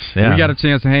 but yeah. We got a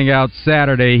chance to hang out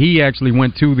Saturday. He actually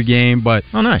went to the game, but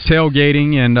nice.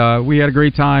 Tailgating, and we had a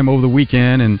great time over the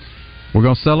weekend, and we're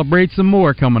going to celebrate some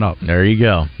more coming up. There you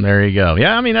go.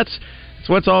 Yeah, I mean, that's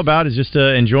what it's all about, is just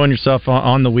enjoying yourself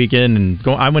on the weekend. And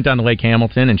I went down to Lake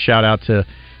Hamilton, and shout out to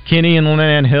Kenny and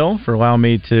Lenan Hill for allowing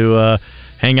me to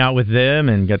hang out with them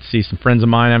and got to see some friends of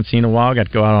mine I haven't seen in a while. Got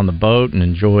to go out on the boat and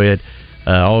enjoy it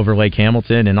all over Lake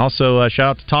Hamilton. And also shout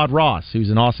out to Todd Ross,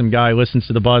 who's an awesome guy, listens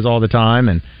to the Buzz all the time,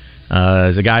 and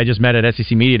is a guy I just met at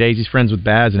SEC Media Days. He's friends with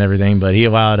Baz and everything, but he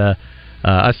allowed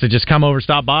us to just come over,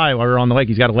 stop by while we were on the lake.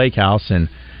 He's got a lake house, and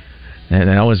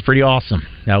that was pretty awesome.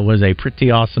 That was a pretty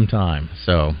awesome time.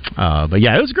 So, but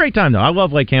yeah, it was a great time, though. I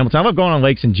love Lake Hamilton. I love going on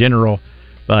lakes in general.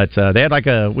 But they had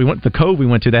the cove we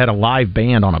went to, they had a live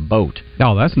band on a boat.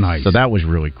 Oh, that's nice. So that was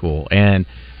really cool. And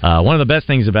one of the best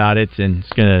things about it, and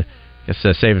it's going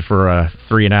to save it for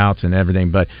 3 and outs and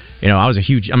everything, but I'm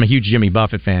a huge Jimmy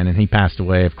Buffett fan, and he passed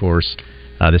away, of course,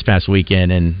 this past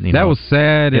weekend. And that was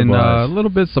sad and a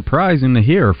little bit surprising to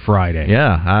hear Friday.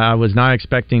 Yeah, I was not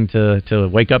expecting to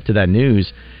wake up to that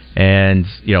news. And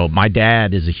my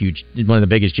dad is one of the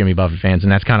biggest Jimmy Buffett fans,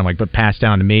 and that's kind of like what passed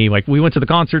down to me. Like, we went to the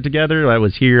concert together. I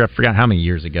was here. I forgot how many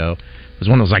years ago. It was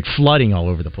when it was like flooding all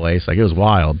over the place. Like, it was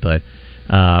wild. But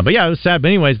yeah, it was sad. But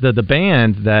anyways, the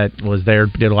band that was there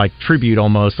did like tribute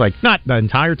almost, like not the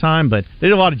entire time, but they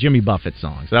did a lot of Jimmy Buffett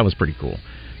songs. So that was pretty cool.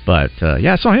 But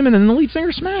yeah, I saw him, and then the lead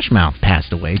singer Smash Mouth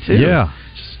passed away too. Yeah.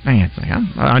 Man, it's like,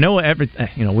 I know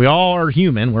we all are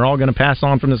human. We're all going to pass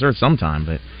on from this earth sometime,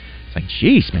 but it's like,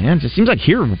 geez, man, it just seems like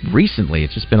here recently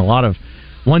it's just been a lot of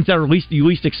ones that you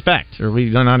least expect or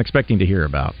we're not expecting to hear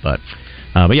about. But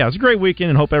yeah, it was a great weekend,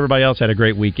 and hope everybody else had a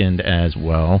great weekend as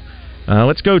well.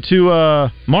 Let's go to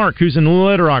Mark, who's in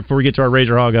Little Rock, before we get to our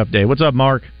Razor Hog update. What's up,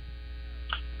 Mark?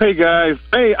 Hey, guys.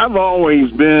 Hey, I've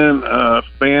always been a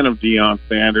fan of Deion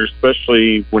Sanders,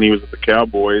 especially when he was at the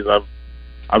Cowboys.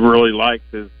 I've really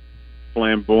liked his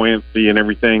flamboyancy and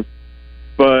everything.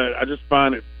 But I just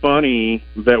find it funny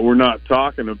that we're not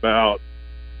talking about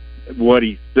what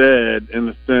he said in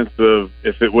the sense of,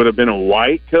 if it would have been a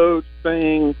white coach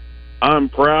saying, I'm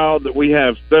proud that we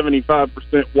have 75%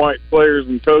 white players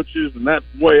and coaches, and that's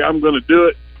the way I'm going to do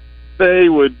it, they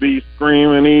would be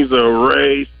screaming, he's a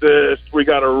racist, we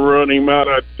got to run him out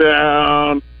of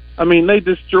town. I mean, they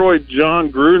destroyed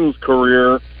John Gruden's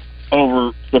career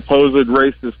over supposed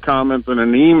racist comments in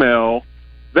an email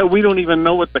that we don't even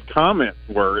know what the comments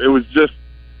were. It was just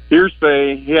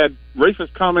hearsay. He had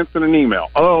racist comments in an email.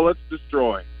 Oh, let's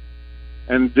destroy him.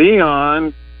 And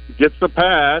Deion gets a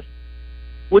pass,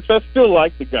 which I still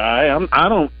like the guy. I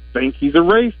don't think he's a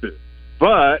racist.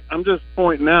 But I'm just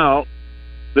pointing out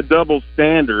the double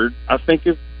standard, I think,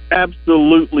 is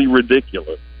absolutely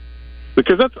ridiculous.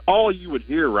 Because that's all you would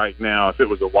hear right now if it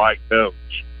was a white coach.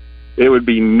 It would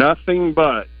be nothing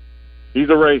but, he's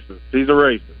a racist, he's a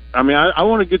racist. I mean, I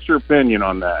want to get your opinion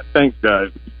on that. Thanks, guys.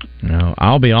 No,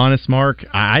 I'll be honest, Mark.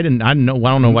 I don't know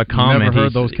what comment. Never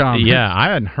heard those comments. Yeah, I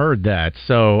hadn't heard that.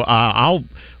 So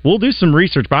we'll do some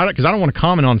research about it, because I don't want to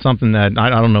comment on something that I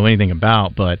don't know anything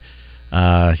about. But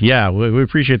yeah, we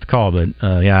appreciate the call. But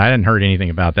yeah, I hadn't heard anything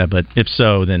about that. But if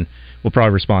so, then we'll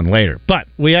probably respond later. But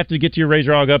we have to get to your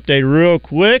Razor Hog update real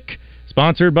quick.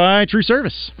 Sponsored by True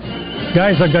Service.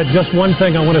 Guys, I've got just one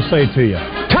thing I want to say to you.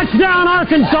 Touchdown,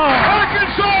 Arkansas!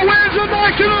 Arkansas wins the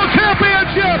national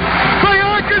championship! The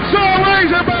Arkansas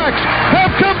Razorbacks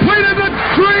have completed the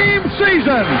dream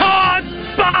season! Hogs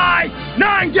by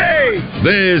 90!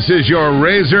 This is your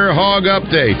Razor Hog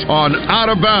Update on Out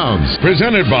of Bounds,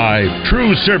 presented by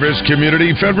True Service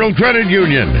Community Federal Credit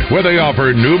Union, where they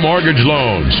offer new mortgage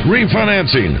loans,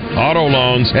 refinancing, auto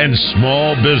loans, and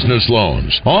small business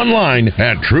loans. Online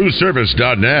at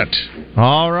trueservice.net.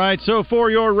 All right, so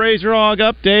for your Razor Hog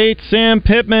Update, Sam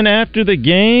Pittman after the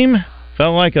game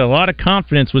felt like a lot of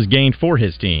confidence was gained for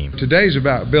his team. Today's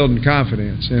about building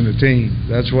confidence in the team.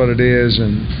 That's what it is,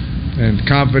 and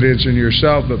confidence in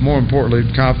yourself, but more importantly,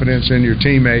 confidence in your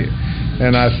teammate.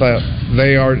 And I thought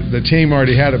the team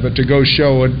already had it, but to go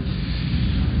show it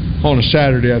on a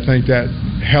Saturday, I think that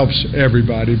helps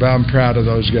everybody. But I'm proud of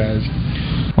those guys.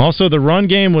 Also, the run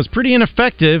game was pretty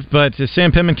ineffective, but is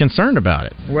Sam Pittman concerned about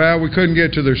it? Well, we couldn't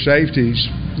get to their safeties.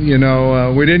 You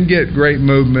know, we didn't get great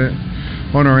movement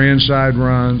on our inside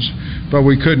runs, but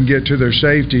we couldn't get to their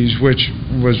safeties, which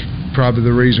was probably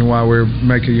the reason why we're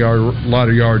making a lot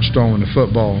of yards throwing the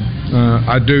football.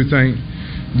 I do think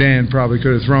Dan probably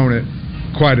could have thrown it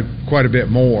quite a bit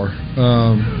more,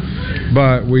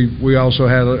 but we also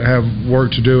have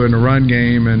work to do in the run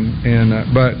game,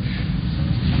 but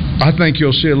I think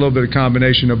you'll see a little bit of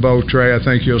combination of both, Trey. I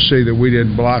think you'll see that we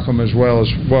didn't block them as well as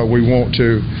what we want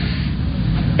to,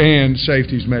 and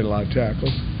safeties made a lot of tackles.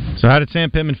 So how did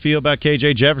Sam Pittman feel about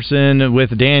KJ Jefferson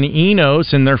with Dan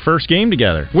Enos in their first game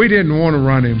together? We didn't want to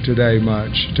run him today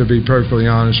much, to be perfectly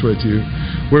honest with you.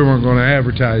 We weren't going to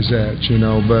advertise that,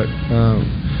 but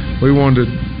we wanted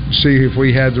to see if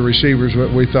we had the receivers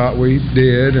what we thought we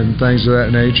did and things of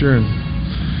that nature.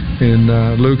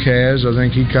 And Luke has. I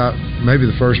think he caught maybe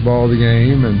the first ball of the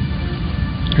game.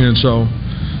 And so,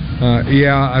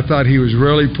 I thought he was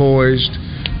really poised.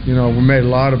 We made a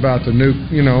lot about the new,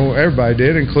 everybody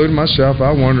did, including myself. I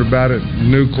wondered about it,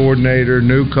 new coordinator,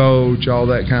 new coach, all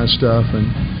that kind of stuff.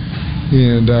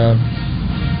 And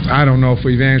I don't know if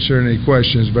we've answered any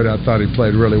questions, but I thought he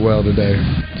played really well today.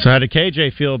 So how did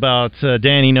KJ feel about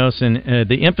Dan Enos and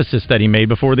the emphasis that he made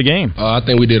before the game? I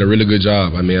think we did a really good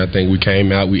job. I think we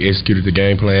came out, we executed the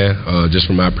game plan just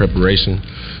from our preparation.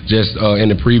 Just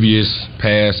in the previous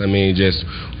past, just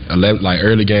 11, like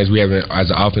early games, we haven't,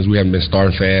 as an offense, we haven't been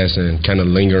starting fast and kind of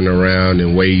lingering around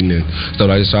and waiting and stuff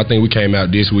like that. So I think we came out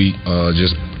this week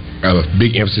just a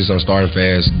big emphasis on starting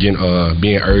fast,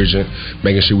 being urgent,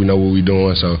 making sure we know what we're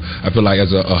doing. So I feel like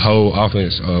as a whole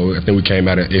offense, I think we came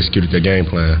out and executed the game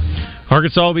plan.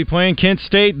 Arkansas will be playing Kent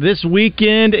State this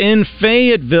weekend in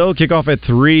Fayetteville. Kickoff at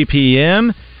 3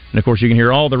 p.m. And, of course, you can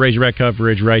hear all the Razorback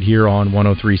coverage right here on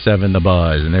 103.7 The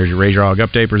Buzz. And there's your Razor Hog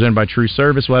Update presented by True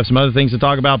Service. We'll have some other things to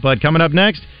talk about, but coming up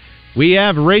next, we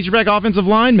have Razorback offensive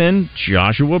lineman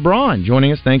Joshua Braun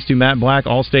joining us thanks to Matt Black,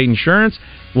 Allstate Insurance.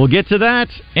 We'll get to that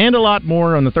and a lot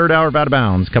more on the third hour of Out of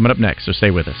Bounds coming up next, so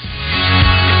stay with us.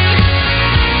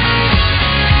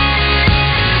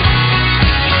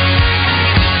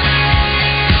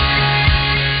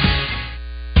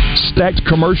 Stacked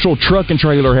Commercial Truck and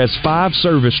Trailer has 5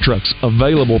 service trucks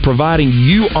available, providing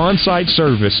you on-site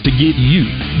service to get you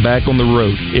back on the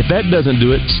road. If that doesn't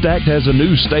do it, Stacked has a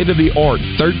new state-of-the-art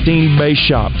 13-bay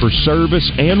shop for service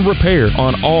and repair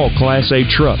on all Class A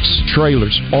trucks,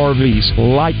 trailers, RVs,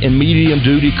 light and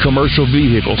medium-duty commercial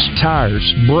vehicles, tires,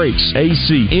 brakes,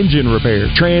 AC, engine repair,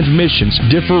 transmissions,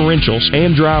 differentials,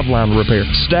 and driveline repair.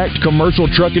 Stacked Commercial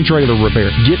Truck and Trailer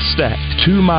Repair. Get stacked. 2 miles